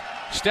left,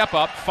 step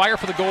up, fire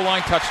for the goal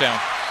line, touchdown.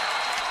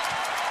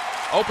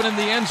 Opening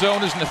the end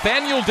zone is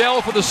Nathaniel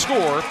Dell for the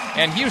score,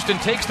 and Houston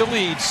takes the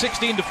lead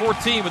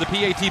 16-14 with a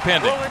PAT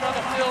pending. Rolling on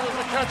the field is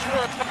a catch for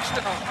a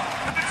touchdown.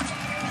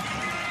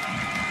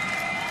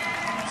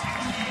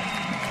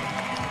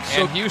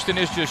 And Houston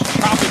is just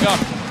chopping up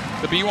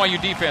the BYU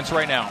defense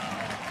right now.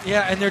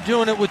 Yeah, and they're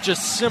doing it with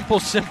just simple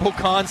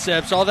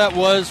concepts. All that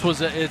was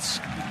it's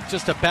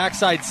just a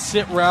backside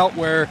sit route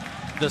where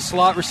the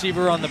slot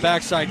receiver on the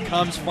backside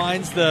comes,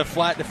 finds the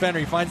flat defender.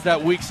 He finds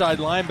that weak side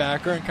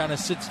linebacker and kind of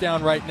sits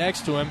down right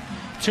next to him.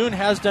 Tune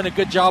has done a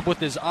good job with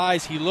his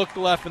eyes. He looked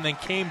left and then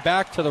came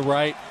back to the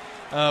right,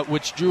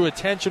 which drew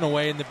attention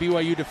away, and the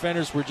BYU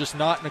defenders were just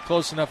not in a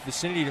close enough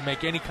vicinity to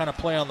make any kind of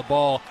play on the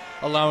ball,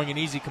 allowing an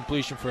easy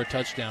completion for a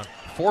touchdown.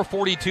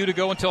 4:42 to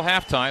go until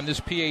halftime.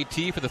 This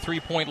PAT for the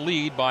 3-point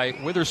lead by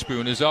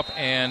Witherspoon is up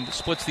and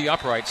splits the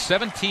upright.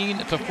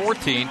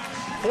 17-14.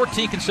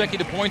 14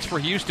 consecutive points for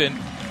Houston.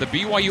 The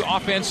BYU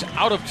offense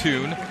out of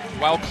tune,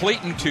 while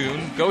Clayton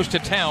Tune goes to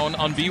town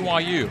on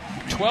BYU.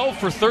 12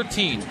 for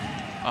 13.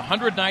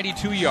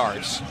 192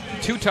 yards.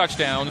 2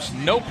 touchdowns.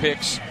 No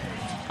picks.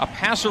 A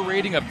passer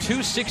rating of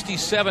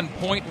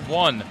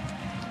 267.1.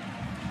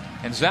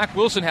 And Zach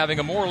Wilson having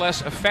a more or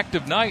less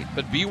effective night,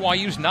 but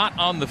BYU's not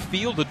on the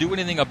field to do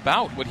anything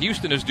about what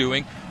Houston is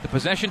doing. The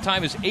possession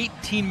time is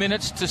 18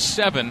 minutes to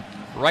 7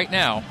 right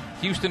now.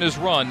 Houston has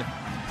run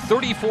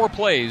 34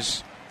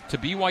 plays to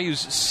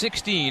BYU's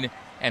 16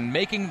 and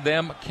making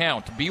them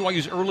count.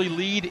 BYU's early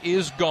lead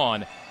is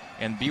gone,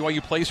 and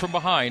BYU plays from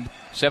behind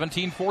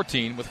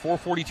 17-14 with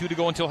 4:42 to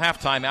go until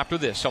halftime after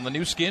this on the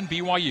new Skin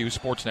BYU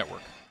Sports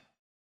Network.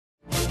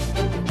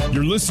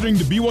 You're listening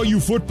to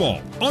BYU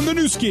football on the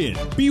new Skin,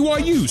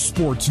 BYU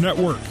Sports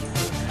Network.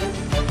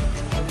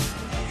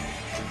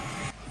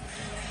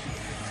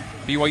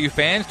 BYU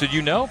fans, did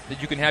you know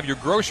that you can have your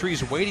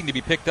groceries waiting to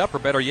be picked up, or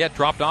better yet,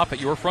 dropped off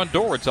at your front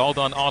door? It's all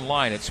done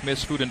online at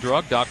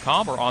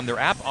smithsfoodanddrug.com or on their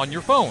app on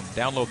your phone.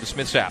 Download the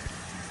Smiths app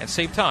and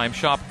save time.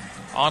 Shop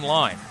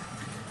online.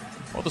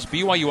 Well, this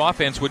BYU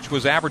offense, which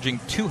was averaging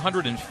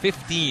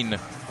 215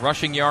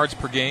 rushing yards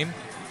per game,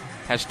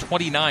 has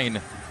 29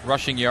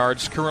 rushing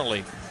yards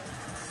currently.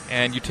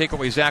 And you take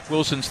away Zach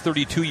Wilson's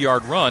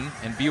 32-yard run,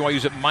 and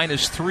BYU's at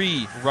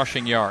 -3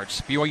 rushing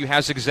yards. BYU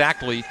has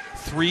exactly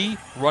 3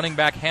 running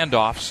back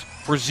handoffs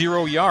for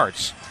 0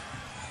 yards.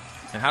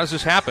 And how does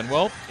this happen?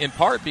 Well, in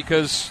part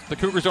because the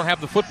Cougars don't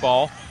have the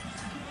football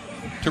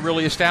to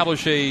really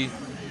establish a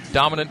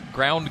dominant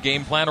ground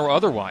game plan or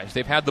otherwise.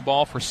 They've had the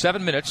ball for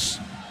 7 minutes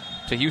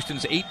to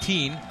Houston's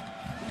 18,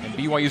 and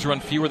BYU's run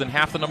fewer than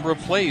half the number of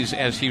plays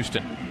as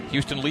Houston.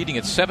 Houston leading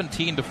at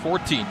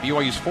 17-14.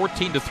 BYU's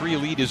 14-3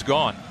 lead is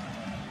gone.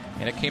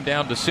 And it came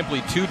down to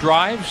simply 2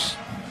 drives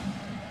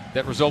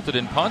that resulted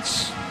in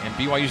punts, and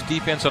BYU's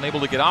defense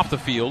unable to get off the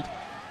field.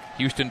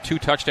 Houston 2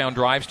 touchdown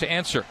drives to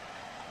answer.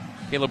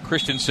 Caleb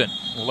Christensen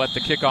will let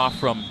the kickoff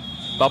from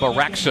Bubba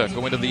Raksa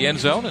go into the end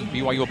zone, and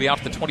BYU will be out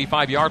to the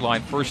 25-yard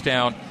line, 1st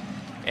down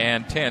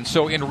and 10.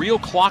 So in real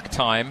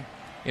time,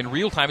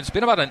 it's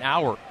been about an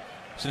hour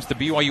since the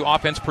BYU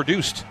offense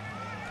produced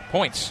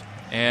points.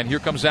 And here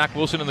comes Zach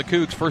Wilson and the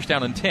Cougs, 1st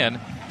down and 10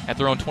 at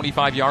their own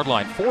 25-yard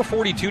line.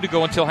 4:42 to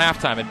go until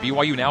halftime, and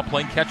BYU now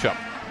playing catch-up.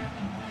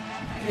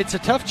 It's a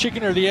tough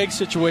chicken or the egg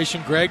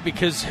situation, Greg,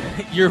 because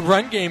your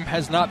run game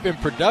has not been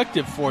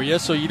productive for you,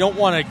 so you don't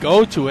want to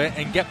go to it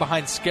and get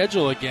behind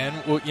schedule again,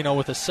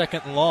 with a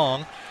 2nd and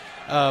long.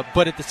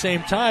 But at the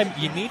same time,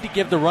 you need to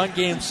give the run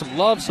game some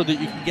love so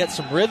that you can get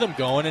some rhythm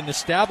going and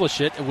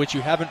establish it, which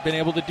you haven't been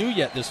able to do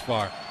yet this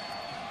far.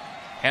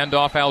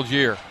 Handoff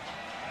Algier.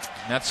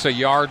 That's a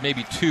yard,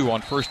 maybe 2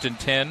 on 1st and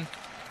 10.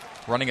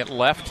 Running it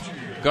left.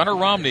 Gunnar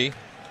Romney,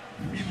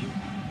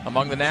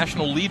 among the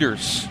national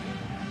leaders,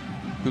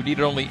 who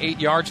needed only 8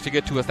 yards to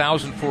get to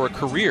 1,000 for a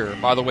career,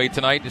 by the way,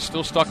 tonight, is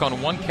still stuck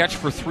on 1 catch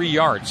for 3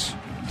 yards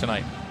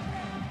tonight.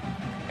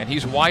 And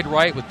he's wide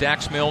right with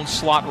Dax Milne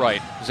slot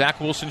right.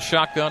 Zach Wilson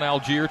shotgun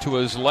Algier to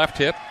his left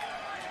hip.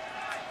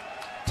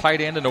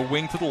 Tight end and a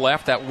wing to the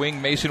left. That wing,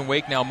 Mason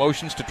Wake, now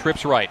motions to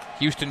trips right.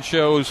 Houston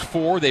shows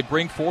 4. They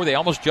bring 4. They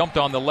almost jumped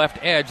on the left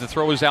edge. The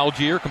throw is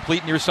Algier.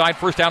 Complete near side.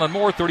 First down and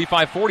more.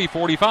 35-40,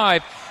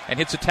 45. And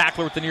hits a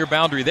tackler at the near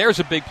boundary. There's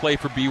a big play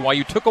for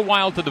BYU. Took a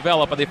while to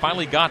develop, but they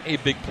finally got a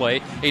big play.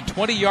 A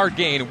 20-yard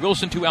gain.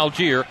 Wilson to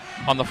Algier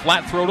on the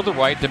flat throw to the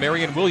right.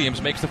 Demarion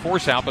Williams makes the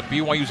force out, but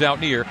BYU's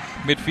out near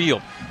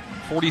midfield.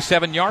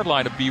 47-yard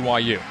line of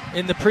BYU.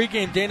 In the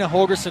pregame, Dana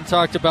Holgorsen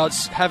talked about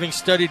having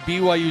studied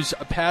BYU's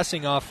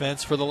passing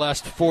offense for the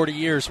last 40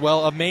 years.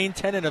 Well, a main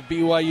tenet of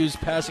BYU's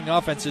passing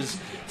offense is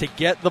to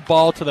get the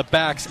ball to the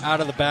backs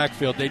out of the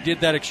backfield. They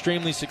did that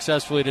extremely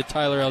successfully to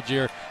Tyler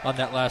Algier on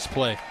that last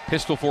play.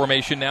 Pistol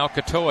formation now.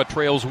 Katoa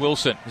trails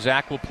Wilson.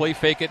 Zach will play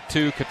fake it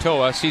to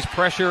Katoa. Sees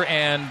pressure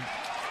and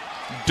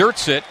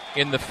dirts it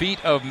in the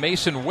feet of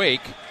Mason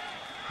Wake.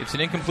 It's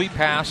an incomplete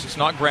pass. It's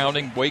not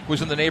grounding. Wake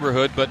was in the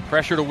neighborhood, but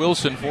pressure to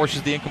Wilson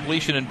forces the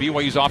incompletion, and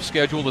BYU's off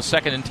schedule to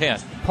 2nd and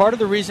 10. Part of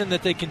the reason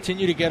that they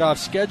continue to get off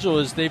schedule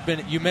is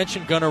you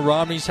mentioned Gunnar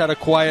Romney's had a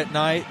quiet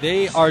night.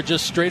 They are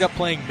just straight up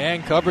playing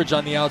man coverage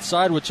on the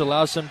outside, which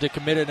allows them to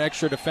commit an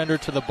extra defender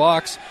to the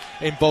box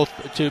in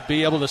both to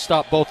be able to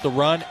stop both the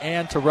run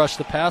and to rush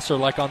the passer,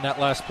 like on that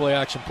last play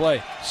action play.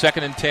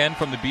 2nd and 10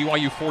 from the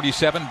BYU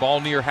 47. Ball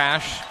near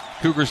hash.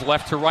 Cougars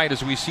left to right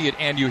as we see it,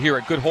 and you hear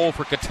it. Good hole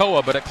for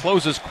Katoa, but it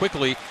closes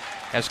quickly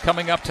as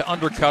coming up to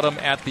undercut him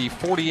at the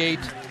 48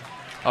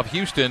 of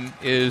Houston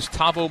is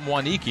Tabo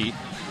Mwaniki.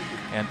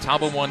 And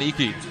Tabo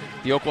Mwaniki,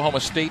 the Oklahoma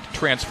State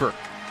transfer,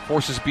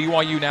 forces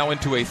BYU now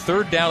into a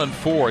 3rd down and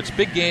 4. It's a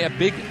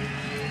big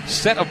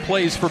set of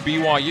plays for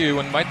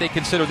BYU, and might they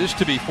consider this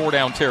to be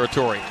 4-down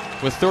territory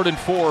with 3rd and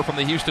 4 from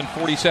the Houston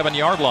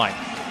 47-yard line.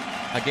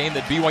 A game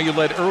that BYU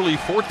led early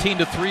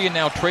 14-3 and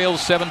now trails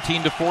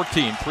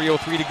 17-14.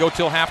 3:03 to go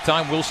till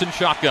halftime. Wilson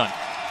shotgun.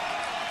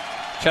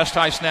 Chest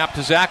high snap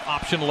to Zach.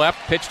 Option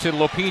left. Pitch to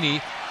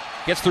Lopini.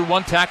 Gets through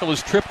 1 tackle,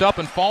 is tripped up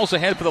and falls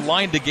ahead for the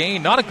line to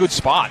gain. Not a good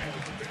spot.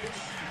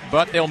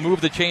 But they'll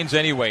move the chains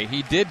anyway.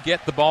 He did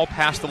get the ball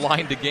past the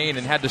line to gain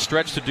and had to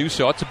stretch to do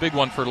so. That's a big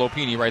one for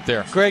Lopini right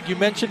there. Greg, you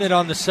mentioned it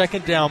on the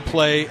 2nd down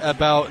play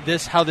about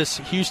how this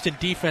Houston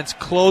defense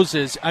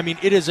closes. I mean,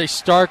 it is a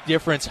stark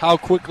difference how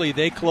quickly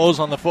they close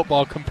on the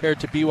football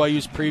compared to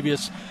BYU's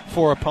previous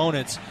 4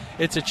 opponents.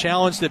 It's a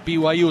challenge that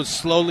BYU is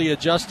slowly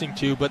adjusting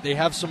to, but they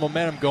have some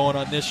momentum going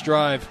on this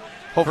drive.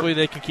 Hopefully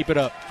they can keep it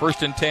up.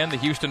 1st and 10, the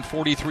Houston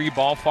 43,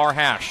 ball far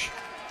hash.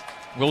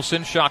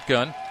 Wilson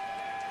shotgun.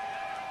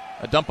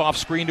 A dump-off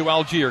screen to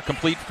Algier.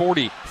 Complete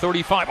 40,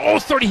 35. Oh,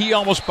 30. He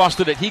almost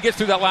busted it. He gets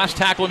through that last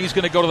tackle, and he's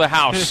going to go to the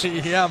house.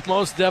 Yeah,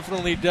 most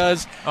definitely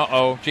does.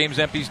 Uh-oh. James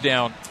Empey's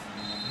down.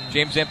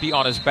 James Empey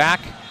on his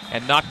back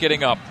and not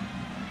getting up.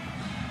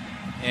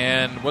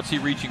 And what's he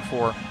reaching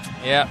for?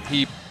 Yeah,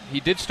 he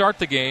did start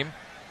the game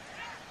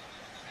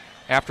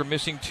after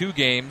missing 2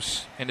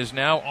 games and is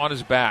now on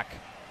his back.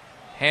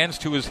 Hands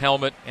to his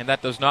helmet, and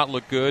that does not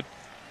look good.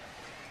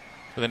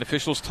 With an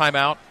official's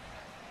timeout.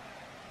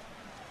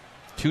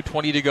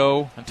 2:20 to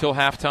go until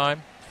halftime.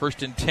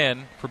 1st and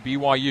 10 for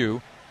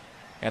BYU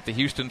at the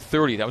Houston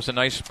 30. That was a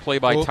nice play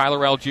by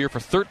Tyler Algier for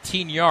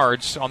 13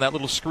 yards on that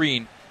little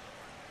screen.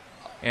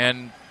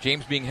 And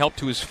James being helped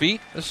to his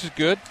feet. This is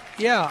good.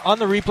 Yeah, on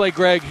the replay,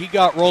 Greg, he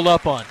got rolled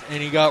up on.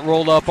 And he got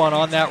rolled up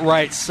on that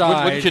right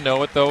side. Wouldn't you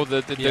know it, though?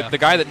 The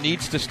guy that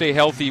needs to stay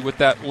healthy with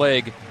that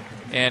leg.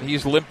 And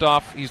he's limping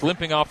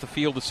off the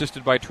field,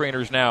 assisted by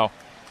trainers now.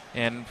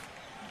 And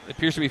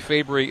appears to be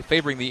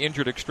favoring the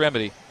injured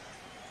extremity.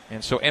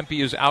 And so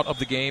Empey is out of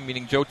the game,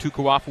 meaning Joe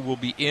Tukuafu will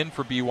be in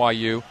for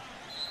BYU.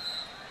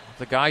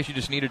 The guys you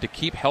just needed to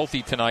keep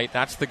healthy tonight,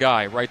 that's the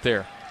guy right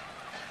there.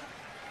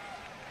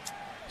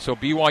 So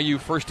BYU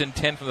 1st and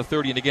 10 from the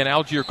 30. And again,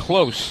 Algier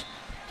close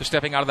to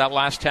stepping out of that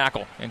last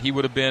tackle. And he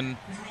would have been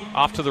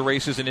off to the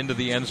races and into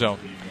the end zone.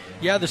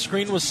 Yeah, the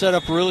screen was set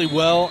up really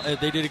well.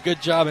 They did a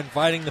good job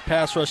inviting the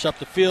pass rush up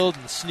the field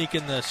and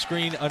sneaking the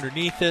screen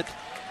underneath it.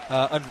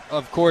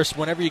 Of course,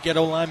 whenever you get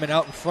O-linemen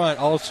out in front,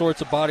 all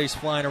sorts of bodies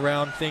flying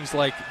around. Things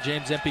like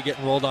James Empey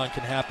getting rolled on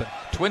can happen.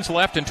 Twins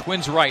left and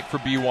twins right for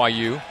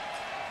BYU.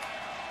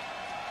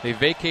 They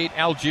vacate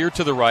Algier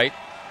to the right.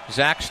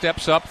 Zach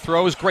steps up,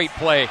 throws, great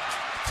play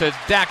to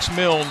Dax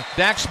Milne.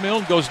 Dax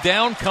Milne goes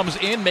down, comes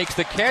in, makes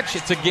the catch.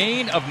 It's a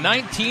gain of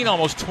 19,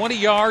 almost 20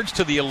 yards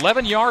to the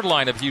 11-yard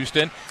line of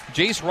Houston.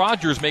 Jace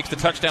Rogers makes the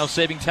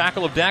touchdown-saving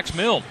tackle of Dax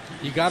Milne.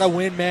 You got to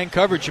win man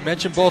coverage. You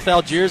mentioned both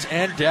Algiers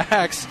and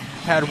Dax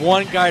had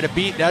one guy to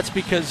beat. That's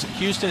because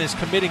Houston is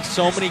committing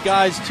so many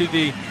guys to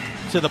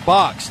to the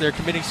box. They're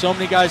committing so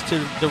many guys to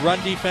the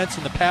run defense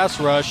and the pass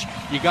rush.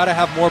 You got to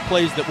have more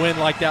plays that win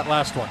like that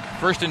last one.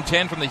 1st and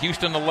 10 from the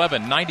Houston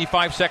 11.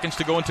 95 seconds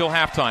to go until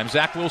halftime.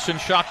 Zach Wilson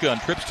shotgun.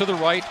 Trips to the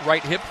right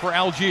hip for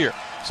Algier.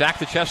 Zach,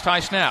 the chest-high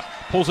snap.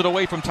 Pulls it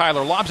away from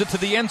Tyler. Lobs it to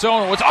the end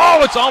zone.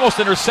 It's almost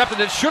intercepted.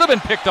 It should have been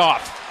picked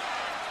off.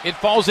 It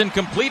falls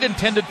incomplete,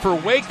 intended for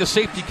Wake. The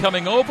safety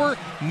coming over.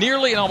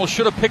 Nearly and almost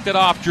should have picked it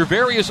off.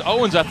 Gervarius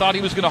Owens, I thought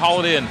he was going to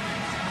haul it in.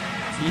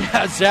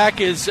 Yeah,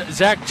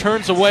 Zach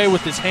turns away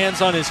with his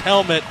hands on his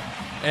helmet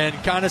and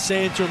kind of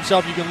saying to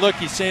himself, you can look,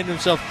 he's saying to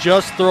himself,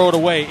 just throw it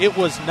away. It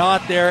was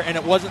not there, and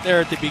it wasn't there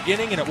at the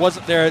beginning, and it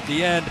wasn't there at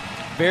the end.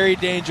 Very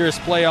dangerous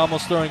play,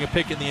 almost throwing a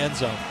pick in the end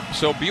zone.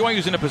 So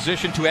BYU's in a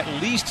position to at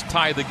least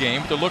tie the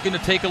game. They're looking to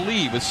take a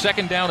lead with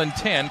 2nd down and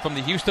 10 from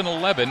the Houston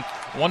 11.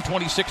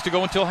 1:26 to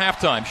go until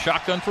halftime.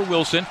 Shotgun for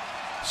Wilson.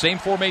 Same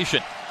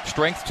formation.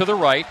 Strength to the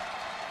right.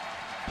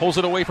 Pulls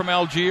it away from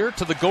Algier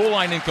to the goal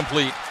line,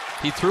 incomplete.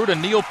 He threw to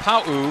Neil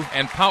Pau'u,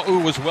 and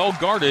Pau'u was well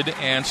guarded,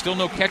 and still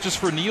no catches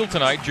for Neil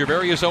tonight.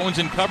 Gervarius Owens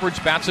in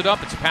coverage bats it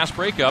up. It's a pass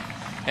breakup,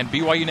 and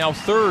BYU now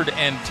 3rd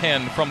and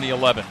 10 from the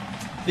 11.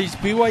 These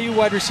BYU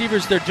wide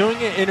receivers, they're doing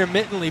it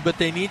intermittently, but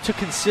they need to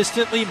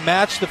consistently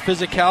match the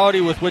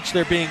physicality with which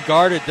they're being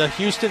guarded. The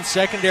Houston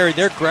secondary,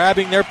 they're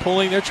grabbing, they're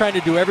pulling, they're trying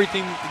to do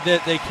everything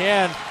that they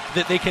can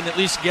at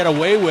least get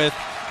away with,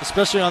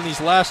 especially on these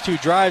last 2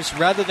 drives.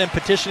 Rather than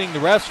petitioning the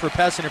refs for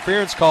pass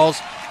interference calls,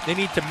 they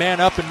need to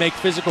man up and make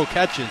physical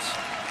catches.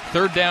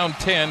 3rd down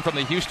 10 from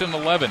the Houston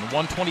 11.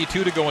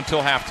 1:22 to go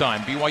until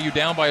halftime. BYU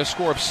down by a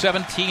score of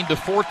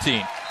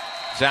 17-14.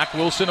 Zach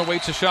Wilson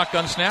awaits a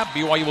shotgun snap.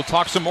 BYU will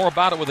talk some more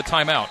about it with a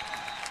timeout.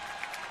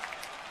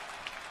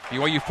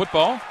 BYU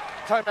football.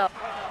 Timeout.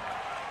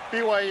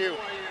 BYU.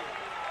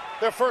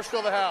 Their first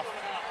of the half.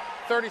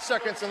 30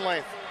 seconds in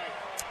length.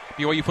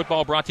 BYU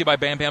football brought to you by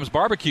Bam Bam's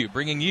Barbecue,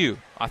 bringing you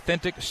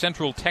authentic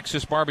Central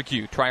Texas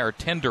barbecue. Try our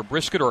tender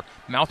brisket or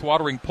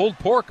mouth-watering pulled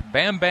pork.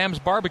 Bam Bam's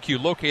Barbecue,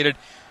 located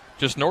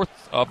just north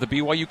of the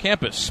BYU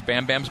campus.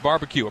 Bam Bam's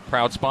Barbecue, a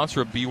proud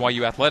sponsor of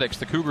BYU Athletics.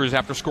 The Cougars,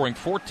 after scoring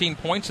 14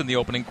 points in the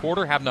opening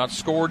quarter, have not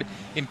scored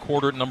in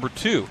quarter number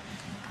 2.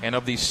 And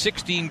of the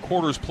 16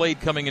 quarters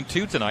played coming in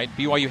 2 tonight,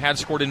 BYU had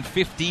scored in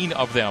 15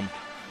 of them.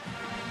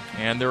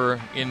 And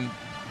they're in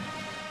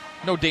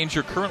no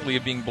danger currently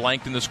of being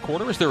blanked in this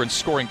quarter as they're in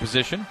scoring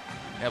position.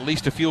 At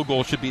least a field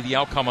goal should be the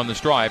outcome on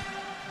this drive.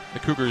 The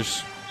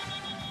Cougars,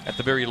 at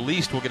the very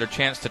least, will get a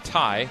chance to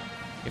tie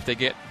if they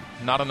get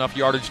not enough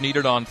yardage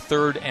needed on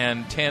 3rd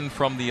and 10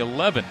 from the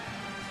 11.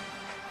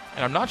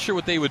 And I'm not sure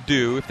what they would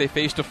do if they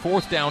faced a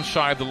 4th down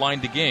shy of the line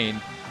to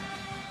gain.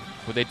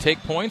 Would they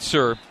take points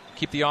or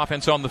keep the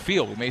offense on the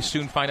field? We may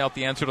soon find out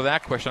the answer to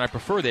that question. I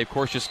prefer they, of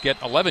course, just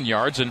get 11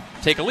 yards and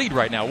take a lead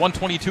right now.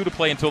 1:22 to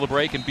play until the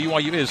break, and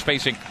BYU is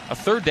facing a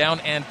 3rd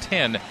down and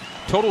 10.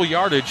 Total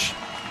yardage,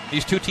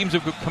 these 2 teams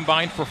have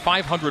combined for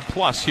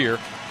 500-plus here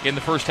in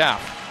the first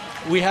half.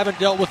 We haven't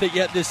dealt with it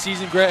yet this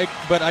season, Greg,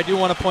 but I do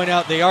want to point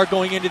out they are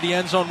going into the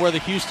end zone where the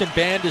Houston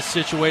band is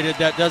situated.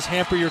 That does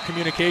hamper your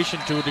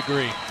communication to a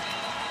degree.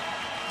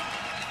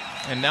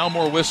 And now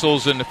more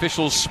whistles and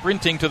officials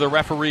sprinting to the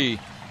referee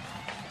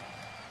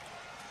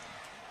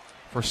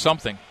for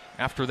something.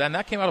 After that, and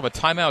that came out of a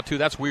timeout, too.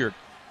 That's weird.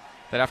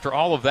 That after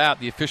all of that,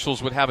 the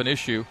officials would have an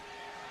issue.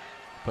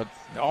 But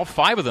all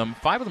 5 of them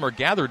are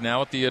gathered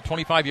now at the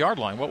 25-yard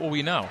line. What will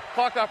we know?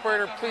 Clock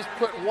operator, please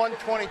put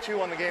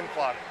 1:22 on the game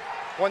clock.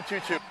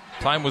 1:22.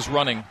 Time was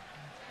running.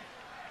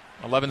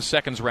 11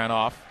 seconds ran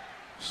off.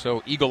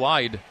 So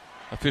eagle-eyed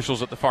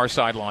officials at the far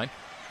sideline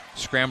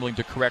scrambling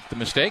to correct the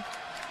mistake.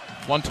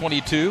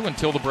 1:22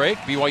 until the break.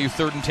 BYU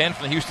 3rd and 10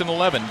 from the Houston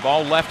 11.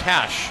 Ball left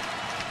hash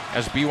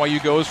as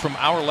BYU goes from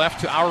our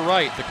left to our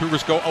right. The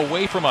Cougars go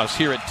away from us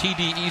here at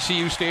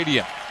TD-ECU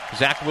Stadium.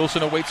 Zach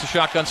Wilson awaits a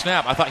shotgun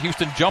snap. I thought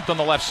Houston jumped on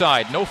the left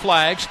side. No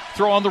flags.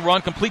 Throw on the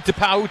run. Complete to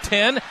Pau'u.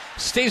 10.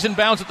 Stays in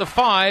bounds at the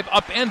 5.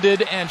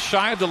 Upended and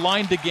shy of the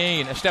line to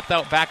gain. Stepped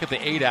out back at the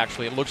 8,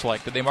 actually, it looks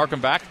like. Did they mark him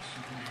back?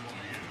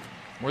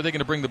 Where are they going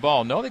to bring the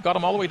ball? No, they got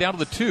him all the way down to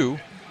the 2.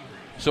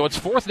 So it's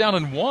 4th down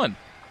and 1.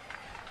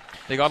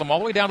 They got him all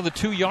the way down to the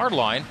 2-yard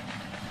line.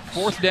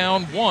 4th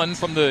down, 1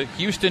 from the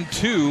Houston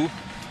 2.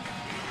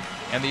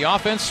 And the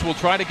offense will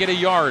try to get a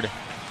yard.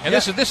 And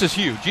this is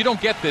huge. You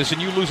don't get this,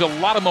 and you lose a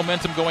lot of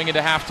momentum going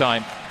into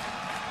halftime.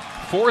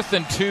 4th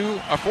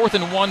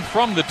and 1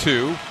 from the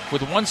 2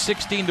 with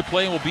 1:16 to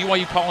play, and will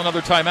BYU call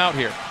another timeout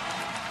here.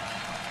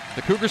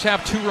 The Cougars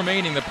have 2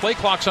 remaining. The play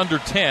clock's under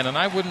 10, and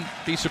I wouldn't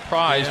be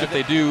surprised if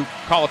they do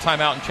call a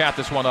timeout and chat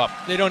this one up.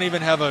 They don't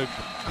even have a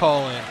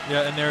call in.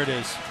 Yeah, and there it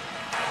is.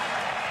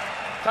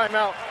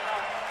 Timeout.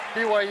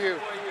 BYU.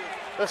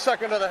 The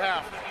 2nd of the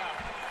half.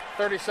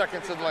 30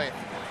 seconds in length.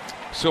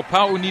 So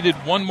Pau'u needed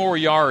 1 more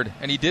yard,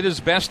 and he did his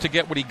best to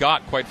get what he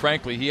got, quite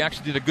frankly. He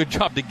actually did a good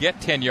job to get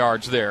 10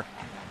 yards there.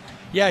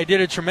 Yeah, he did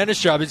a tremendous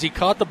job. As he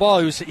caught the ball,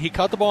 he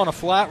caught the ball on a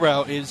flat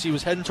route. As he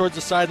was heading towards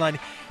the sideline,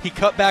 he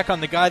cut back on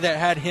the guy that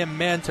had him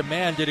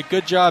man-to-man, did a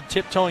good job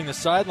tiptoeing the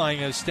sideline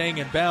and staying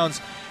in bounds,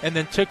 and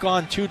then took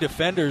on 2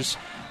 defenders.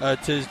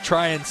 to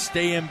try and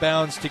stay in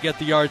bounds to get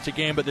the yards to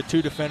gain, but the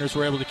two defenders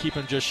were able to keep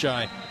him just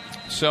shy.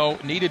 So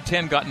needed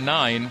 10, got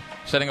 9,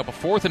 setting up a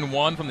 4th and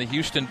 1 from the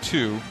Houston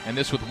 2, and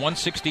this with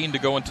 1:16 to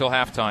go until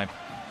halftime.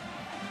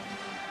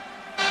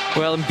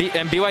 Well, and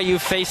BYU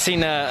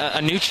facing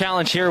a new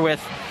challenge here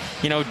with,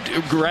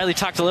 Riley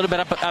talked a little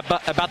bit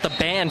about the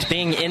band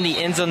being in the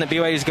end zone that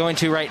BYU is going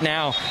to right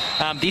now.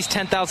 These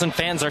 10,000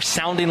 fans are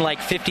sounding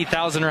like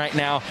 50,000 right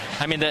now.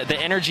 I mean, the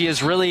energy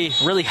is really,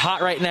 really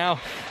hot right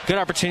now. Good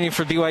opportunity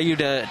for BYU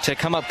to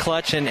come up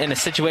clutch in a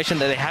situation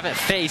that they haven't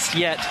faced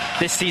yet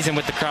this season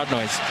with the crowd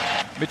noise.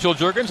 Mitchell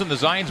Juergens in the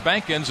Zions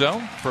Bank end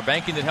zone. For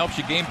banking that helps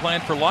you game plan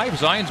for life,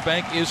 Zions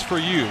Bank is for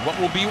you. What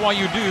will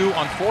BYU do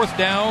on 4th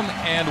down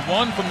and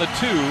 1 from the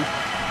 2?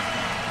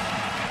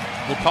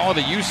 We'll call it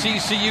a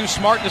UCCU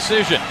smart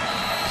decision.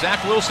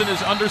 Zach Wilson is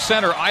under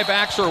center.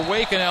 I-backs are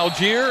Wake and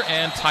Algier,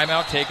 and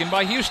timeout taken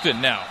by Houston.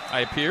 Now,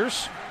 it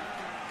appears,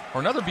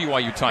 or another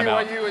BYU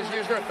timeout. BYU has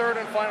used their 3rd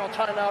and final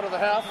timeout of the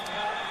half.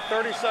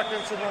 30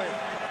 seconds remaining.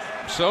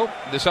 So,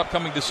 this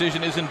upcoming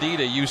decision is indeed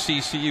a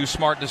UCCU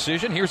smart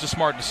decision. Here's a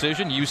smart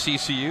decision.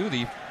 UCCU,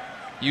 the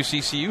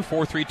UCCU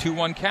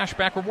 4321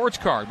 Cashback Rewards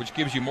Card, which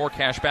gives you more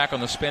cash back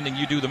on the spending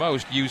you do the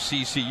most.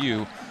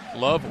 UCCU.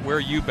 Love where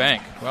you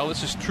bank. Well,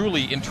 this is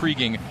truly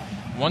intriguing.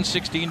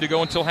 1:16 to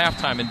go until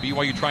halftime, and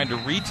BYU trying to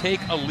retake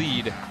a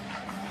lead.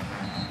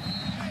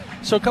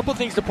 So a couple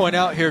things to point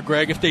out here,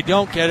 Greg. If they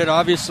don't get it,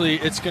 obviously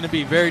it's going to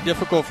be very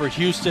difficult for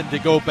Houston to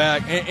go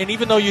back. And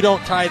even though you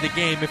don't tie the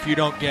game if you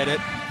don't get it,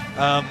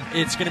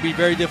 it's going to be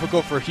very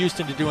difficult for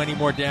Houston to do any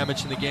more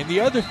damage in the game.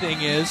 The other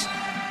thing is,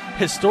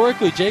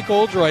 historically, Jake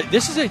Oldroyd,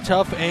 this is a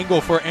tough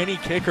angle for any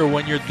kicker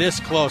when you're this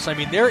close. I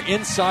mean, they're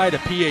inside a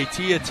PAT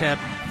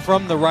attempt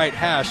from the right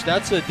hash.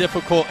 That's a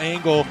difficult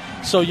angle,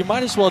 so you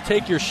might as well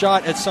take your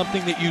shot at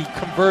something that you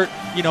convert,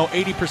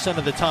 80%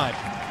 of the time.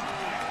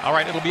 All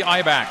right, it'll be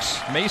I-backs.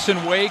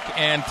 Mason Wake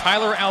and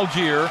Tyler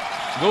Algier.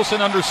 Wilson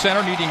under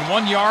center, needing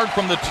 1 yard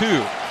from the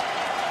 2.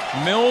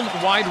 Milne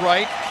wide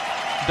right,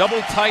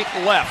 double tight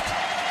left.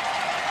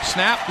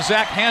 Snap,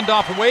 Zach,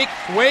 handoff, Wake.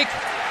 Wake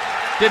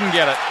didn't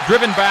get it.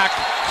 Driven back,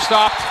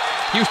 stopped.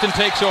 Houston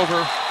takes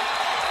over.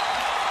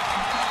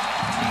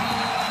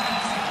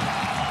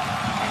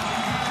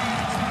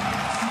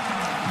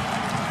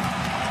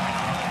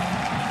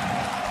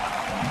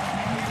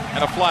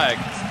 And a flag.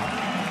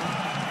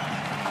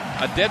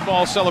 A dead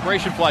ball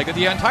celebration flag.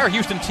 The entire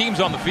Houston team's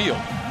on the field.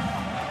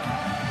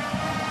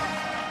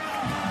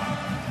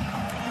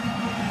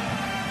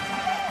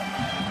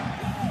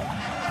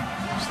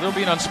 So there'll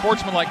be an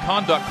unsportsmanlike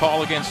conduct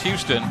call against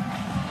Houston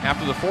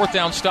after the 4th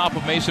down stop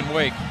of Mason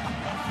Wake.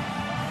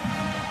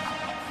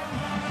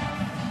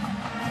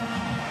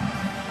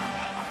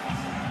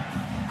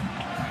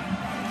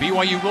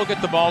 BYU will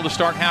get the ball to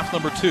start half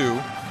number 2.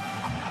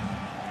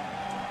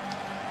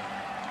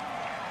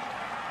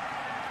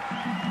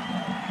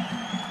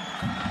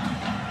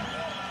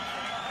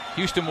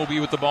 Houston will be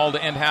with the ball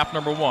to end half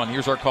number 1.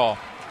 Here's our call.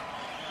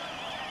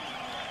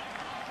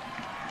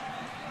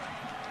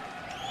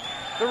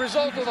 The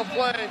result of the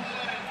play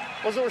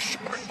was it was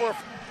short for a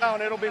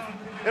down. It'll be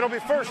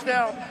 1st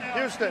down,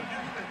 Houston.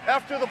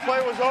 After the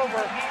play was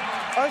over,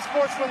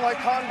 unsportsmanlike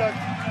conduct,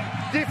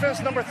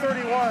 defense number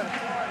 31,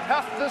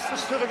 half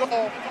distance to the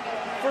goal,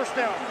 1st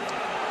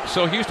down.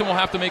 So Houston will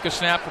have to make a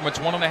snap from its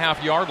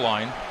 1.5 yard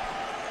line.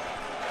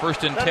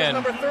 1st and 10. That is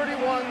number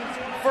 31,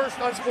 first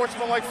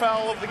unsportsmanlike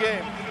foul of the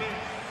game.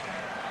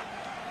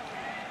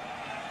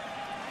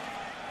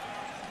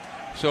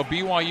 So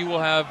BYU will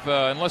have,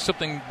 unless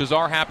something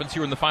bizarre happens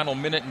here in the final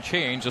minute and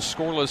change, a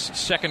scoreless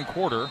second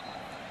quarter.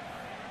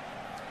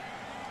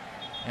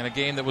 And a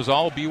game that was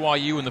all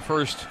BYU in the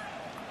first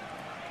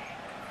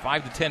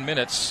 5 to 10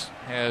 minutes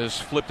has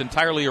flipped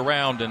entirely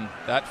around, and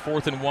that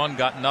 4th and 1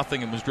 got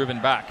nothing and was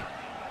driven back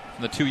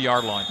from the 2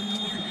 yard line.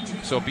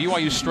 So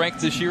BYU's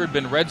strength this year had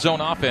been red zone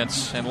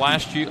offense, and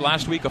last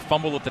week a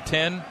fumble at the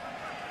 10,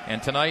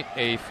 and tonight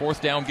a 4th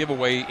down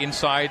giveaway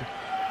inside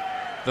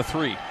the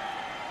 3.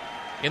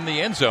 In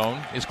the end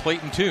zone is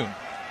Clayton Tune.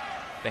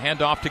 The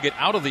handoff to get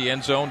out of the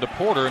end zone to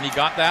Porter, and he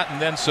got that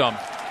and then some.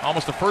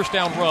 Almost a 1st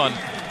down run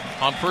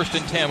on 1st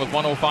and 10 with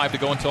 1:05 to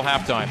go until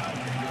halftime.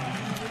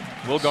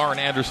 Wilgar and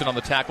Anderson on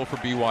the tackle for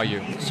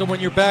BYU. So when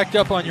you're backed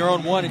up on your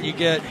own 1 and you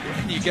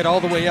get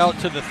all the way out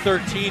to the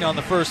 13 on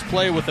the first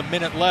play with a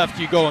minute left,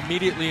 you go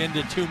immediately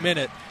into 2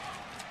 minute,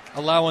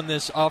 allowing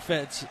this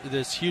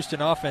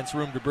Houston offense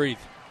room to breathe.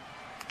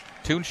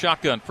 Tune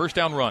shotgun, 1st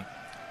down run.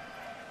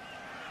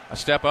 A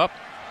step up.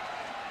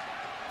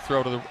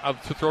 Throw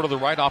to the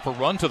right off a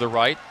run to the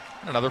right,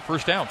 and another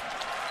 1st down.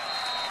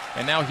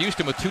 And now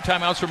Houston, with 2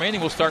 timeouts remaining,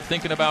 will start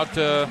thinking about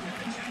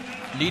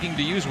needing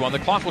to use one. The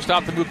clock will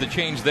stop to move the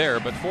change there,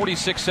 but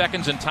 46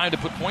 seconds and time to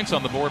put points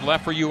on the board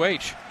left for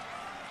UH.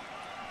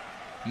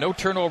 No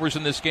turnovers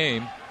in this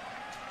game.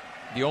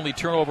 The only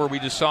turnover we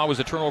just saw was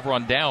a turnover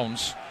on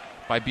downs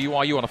by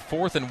BYU on a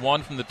 4th and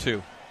 1 from the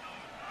 2.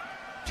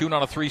 Tune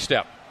on a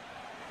 3-step.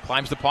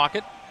 Climbs the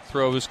pocket.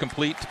 Throw is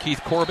complete to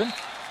Keith Corbin.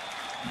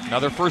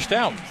 Another 1st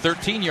down.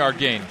 13-yard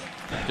gain.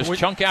 Just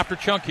chunk after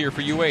chunk here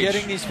for UH.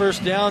 Getting these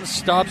first downs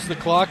stops the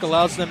clock,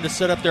 allows them to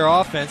set up their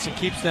offense, and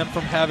keeps them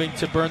from having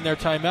to burn their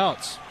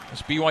timeouts.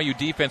 This BYU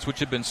defense, which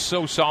had been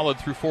so solid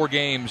through 4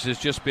 games, has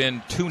just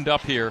been tuned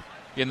up here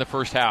in the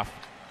first half.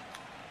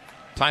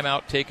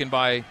 Timeout taken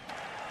by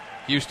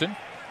Houston.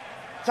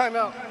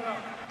 Timeout.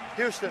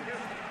 Houston.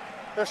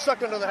 They're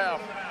stuck into the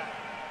half.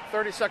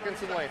 30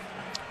 seconds in length.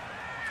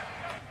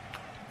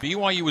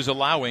 BYU is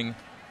allowing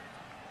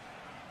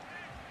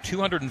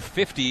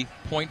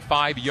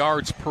 250.5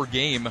 yards per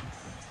game,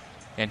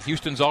 and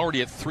Houston's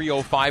already at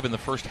 305 in the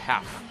first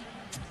half.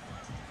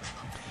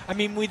 I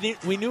mean, we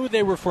knew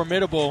they were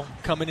formidable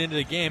coming into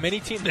the game.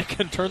 Any team that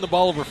can turn the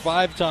ball over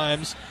 5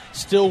 times,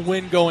 still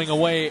win going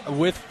away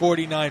with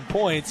 49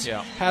 points,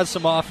 has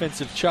some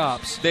offensive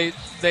chops.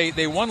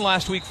 They won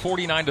last week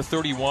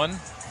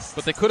 49-31,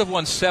 but they could have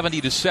won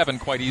 70-7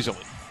 quite easily.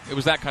 It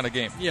was that kind of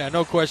game. Yeah,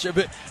 no question.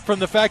 But from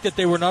the fact that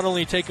they were not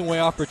only taking away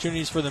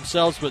opportunities for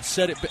themselves, but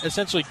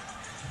essentially,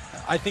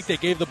 I think they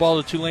gave the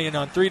ball to Tulane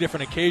on 3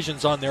 different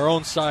occasions on their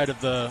own side of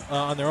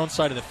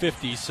the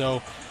 50.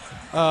 So.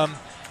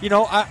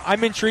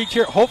 I'm intrigued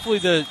here. Hopefully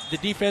the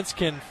defense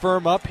can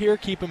firm up here,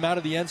 keep them out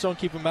of the end zone,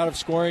 keep them out of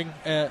scoring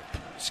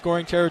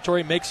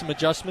territory, make some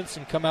adjustments,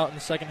 and come out in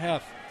the second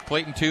half.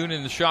 Clayton Tune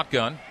in the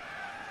shotgun.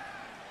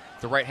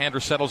 The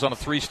right-hander settles on a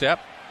 3-step.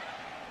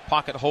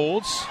 Pocket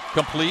holds,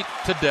 complete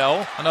to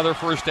Dell. Another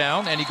first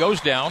down, and he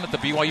goes down at the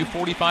BYU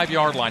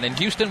 45-yard line. And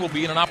Houston will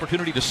be in an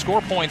opportunity to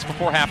score points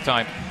before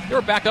halftime. They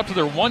were back up to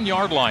their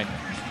 1-yard line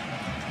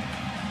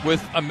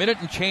with a minute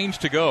and change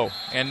to go.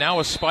 And now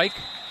a spike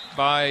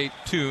by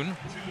Tune.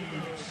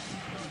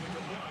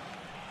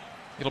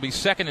 It'll be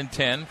 2nd and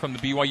 10 from the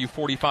BYU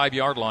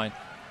 45-yard line.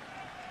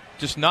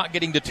 Just not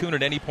getting to Tune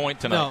at any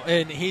point tonight. No,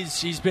 and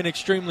he's been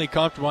extremely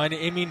comfortable. I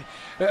mean,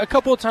 a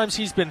couple of times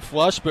he's been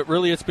flush, but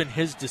really it's been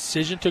his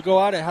decision to go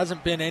out. It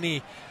hasn't been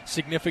any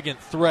significant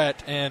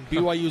threat, and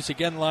BYU's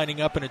again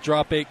lining up in a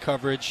drop 8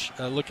 coverage,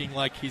 looking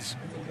like he's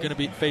going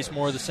to face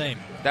more of the same.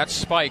 That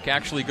spike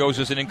actually goes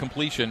as an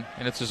incompletion,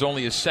 and it's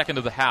only his 2nd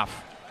of the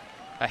half.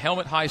 A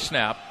helmet-high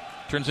snap.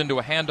 Turns into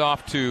a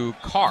handoff to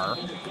Carr.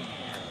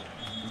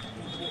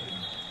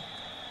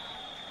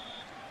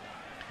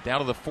 Down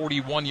to the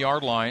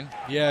 41-yard line.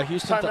 Yeah,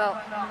 Houston.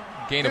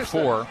 Gain of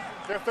 4.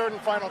 Their 3rd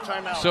and final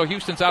timeout. So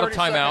Houston's out of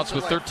timeouts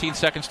with 13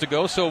 seconds to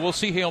go. So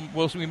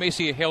we may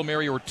see a Hail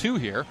Mary or 2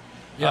 here.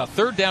 Yeah.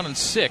 3rd down and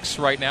 6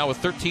 right now with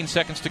 13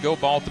 seconds to go.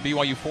 Ball at the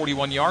BYU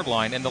 41-yard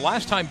line. And the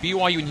last time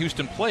BYU and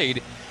Houston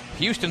played,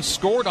 Houston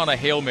scored on a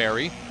Hail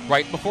Mary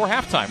right before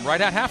halftime, right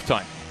at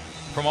halftime,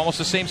 from almost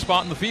the same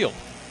spot in the field.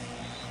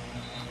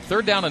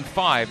 3rd down and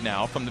 5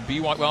 now from the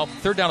BYU. Well,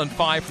 3rd down and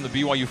 5 from the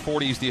BYU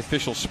 40 is the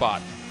official spot.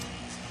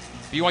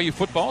 BYU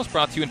football is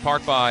brought to you in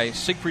part by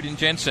Siegfried and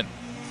Jensen.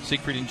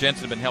 Siegfried and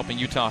Jensen have been helping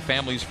Utah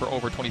families for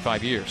over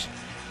 25 years.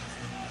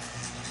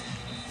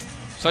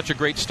 Such a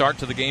great start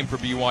to the game for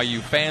BYU.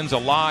 Fans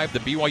alive, the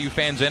BYU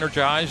fans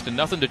energized, and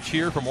nothing to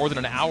cheer for more than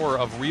an hour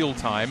of real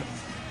time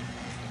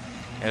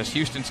as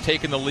Houston's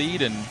taken the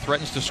lead and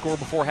threatens to score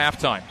before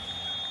halftime.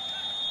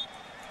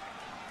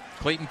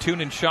 Clayton Tune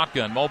in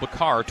shotgun. Mulba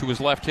Carr to his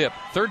left hip.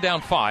 3rd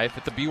down 5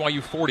 at the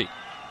BYU 40.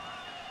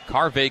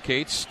 Carr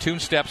vacates. Tune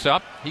steps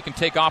up. He can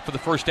take off for the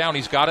first down.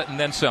 He's got it and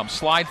then some.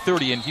 Slide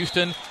 30 in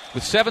Houston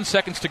with 7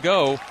 seconds to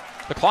go.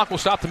 The clock will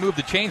stop to move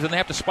the chains, and they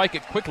have to spike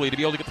it quickly to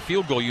be able to get the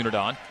field goal unit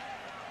on.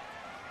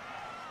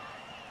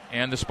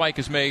 And the spike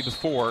is made with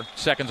 4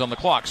 seconds on the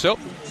clock. So,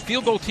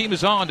 field goal team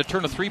is on to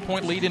turn a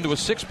 3-point lead into a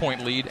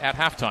 6-point lead at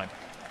halftime.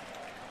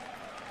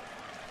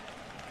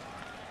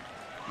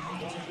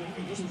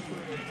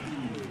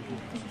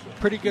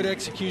 Pretty good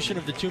execution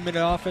of the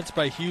 2-minute offense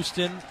by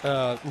Houston.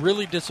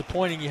 Really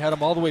disappointing. You had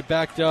them all the way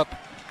backed up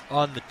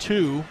on the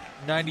 2,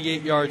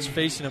 98 yards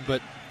facing them,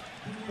 but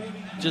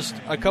just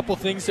a couple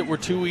things that were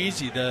too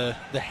easy. The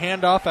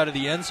handoff out of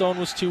the end zone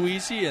was too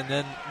easy, and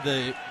then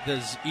the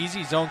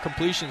easy zone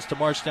completions to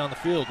march down the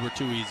field were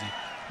too easy.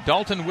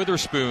 Dalton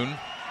Witherspoon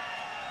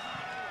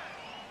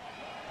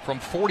from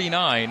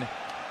 49,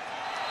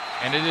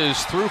 and it is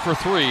through for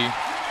 3,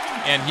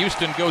 and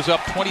Houston goes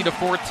up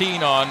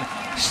 20-14 on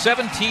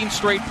 17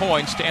 straight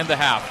points to end the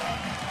half.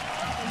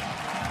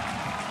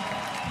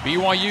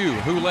 BYU,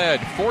 who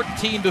led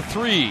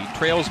 14-3,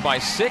 trails by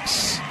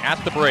 6 at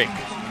the break.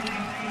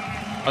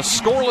 A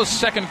scoreless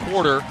second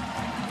quarter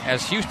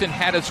as Houston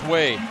had its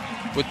way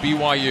with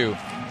BYU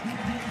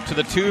to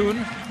the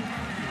tune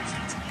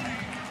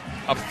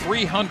of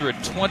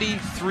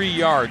 323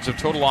 yards of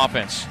total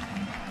offense.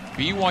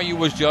 BYU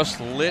was just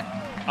lit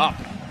up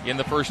in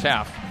the first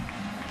half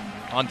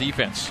on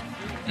defense.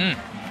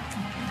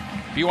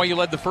 BYU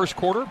led the first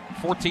quarter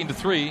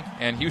 14-3,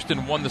 and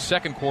Houston won the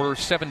second quarter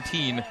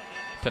 17-0.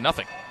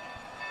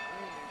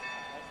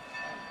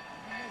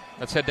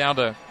 Let's head down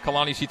to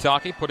Kalani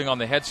Sitake, putting on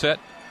the headset,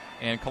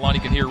 and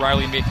Kalani can hear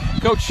Riley and me.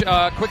 Coach,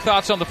 quick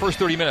thoughts on the first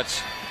 30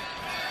 minutes.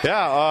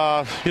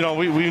 Yeah,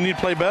 we need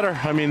to play better.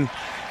 I mean,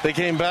 they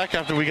came back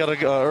after we got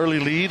an early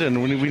lead,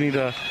 and we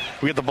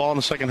get the ball in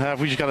the second half.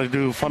 We just got to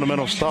do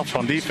fundamental stuff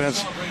on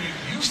defense.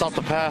 stop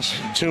the pass.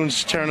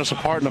 Tune's tearing us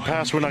apart in the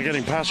pass. We're not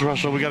getting pass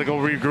rush, so we got to go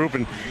regroup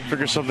and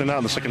figure something out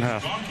in the second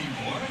half.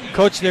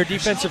 Coach, their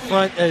defensive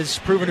front has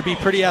proven to be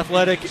pretty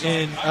athletic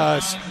in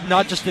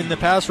not just in the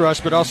pass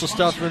rush, but also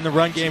stuff in the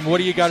run game. What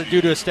do you got to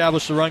do to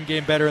establish the run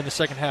game better in the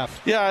second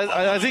half? Yeah,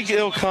 I think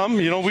it'll come.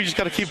 We just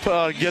got to keep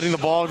getting the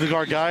ball to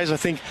our guys. I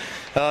think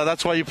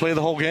that's why you play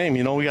the whole game.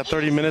 We got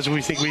 30 minutes.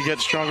 We think we get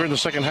stronger in the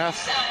second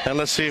half, and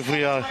let's see if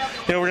we,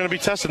 we're going to be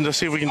testing to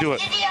see if we can do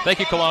it. Thank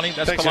you, Kalani.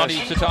 That's Thanks,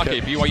 Kalani guys.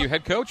 Sitake, BYU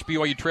head coach.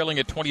 BYU trailing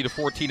at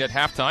 20-14 at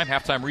halftime.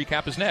 Halftime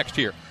recap is next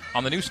here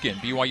on the new skin,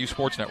 BYU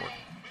Sports Network.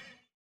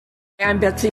 I'm Betsy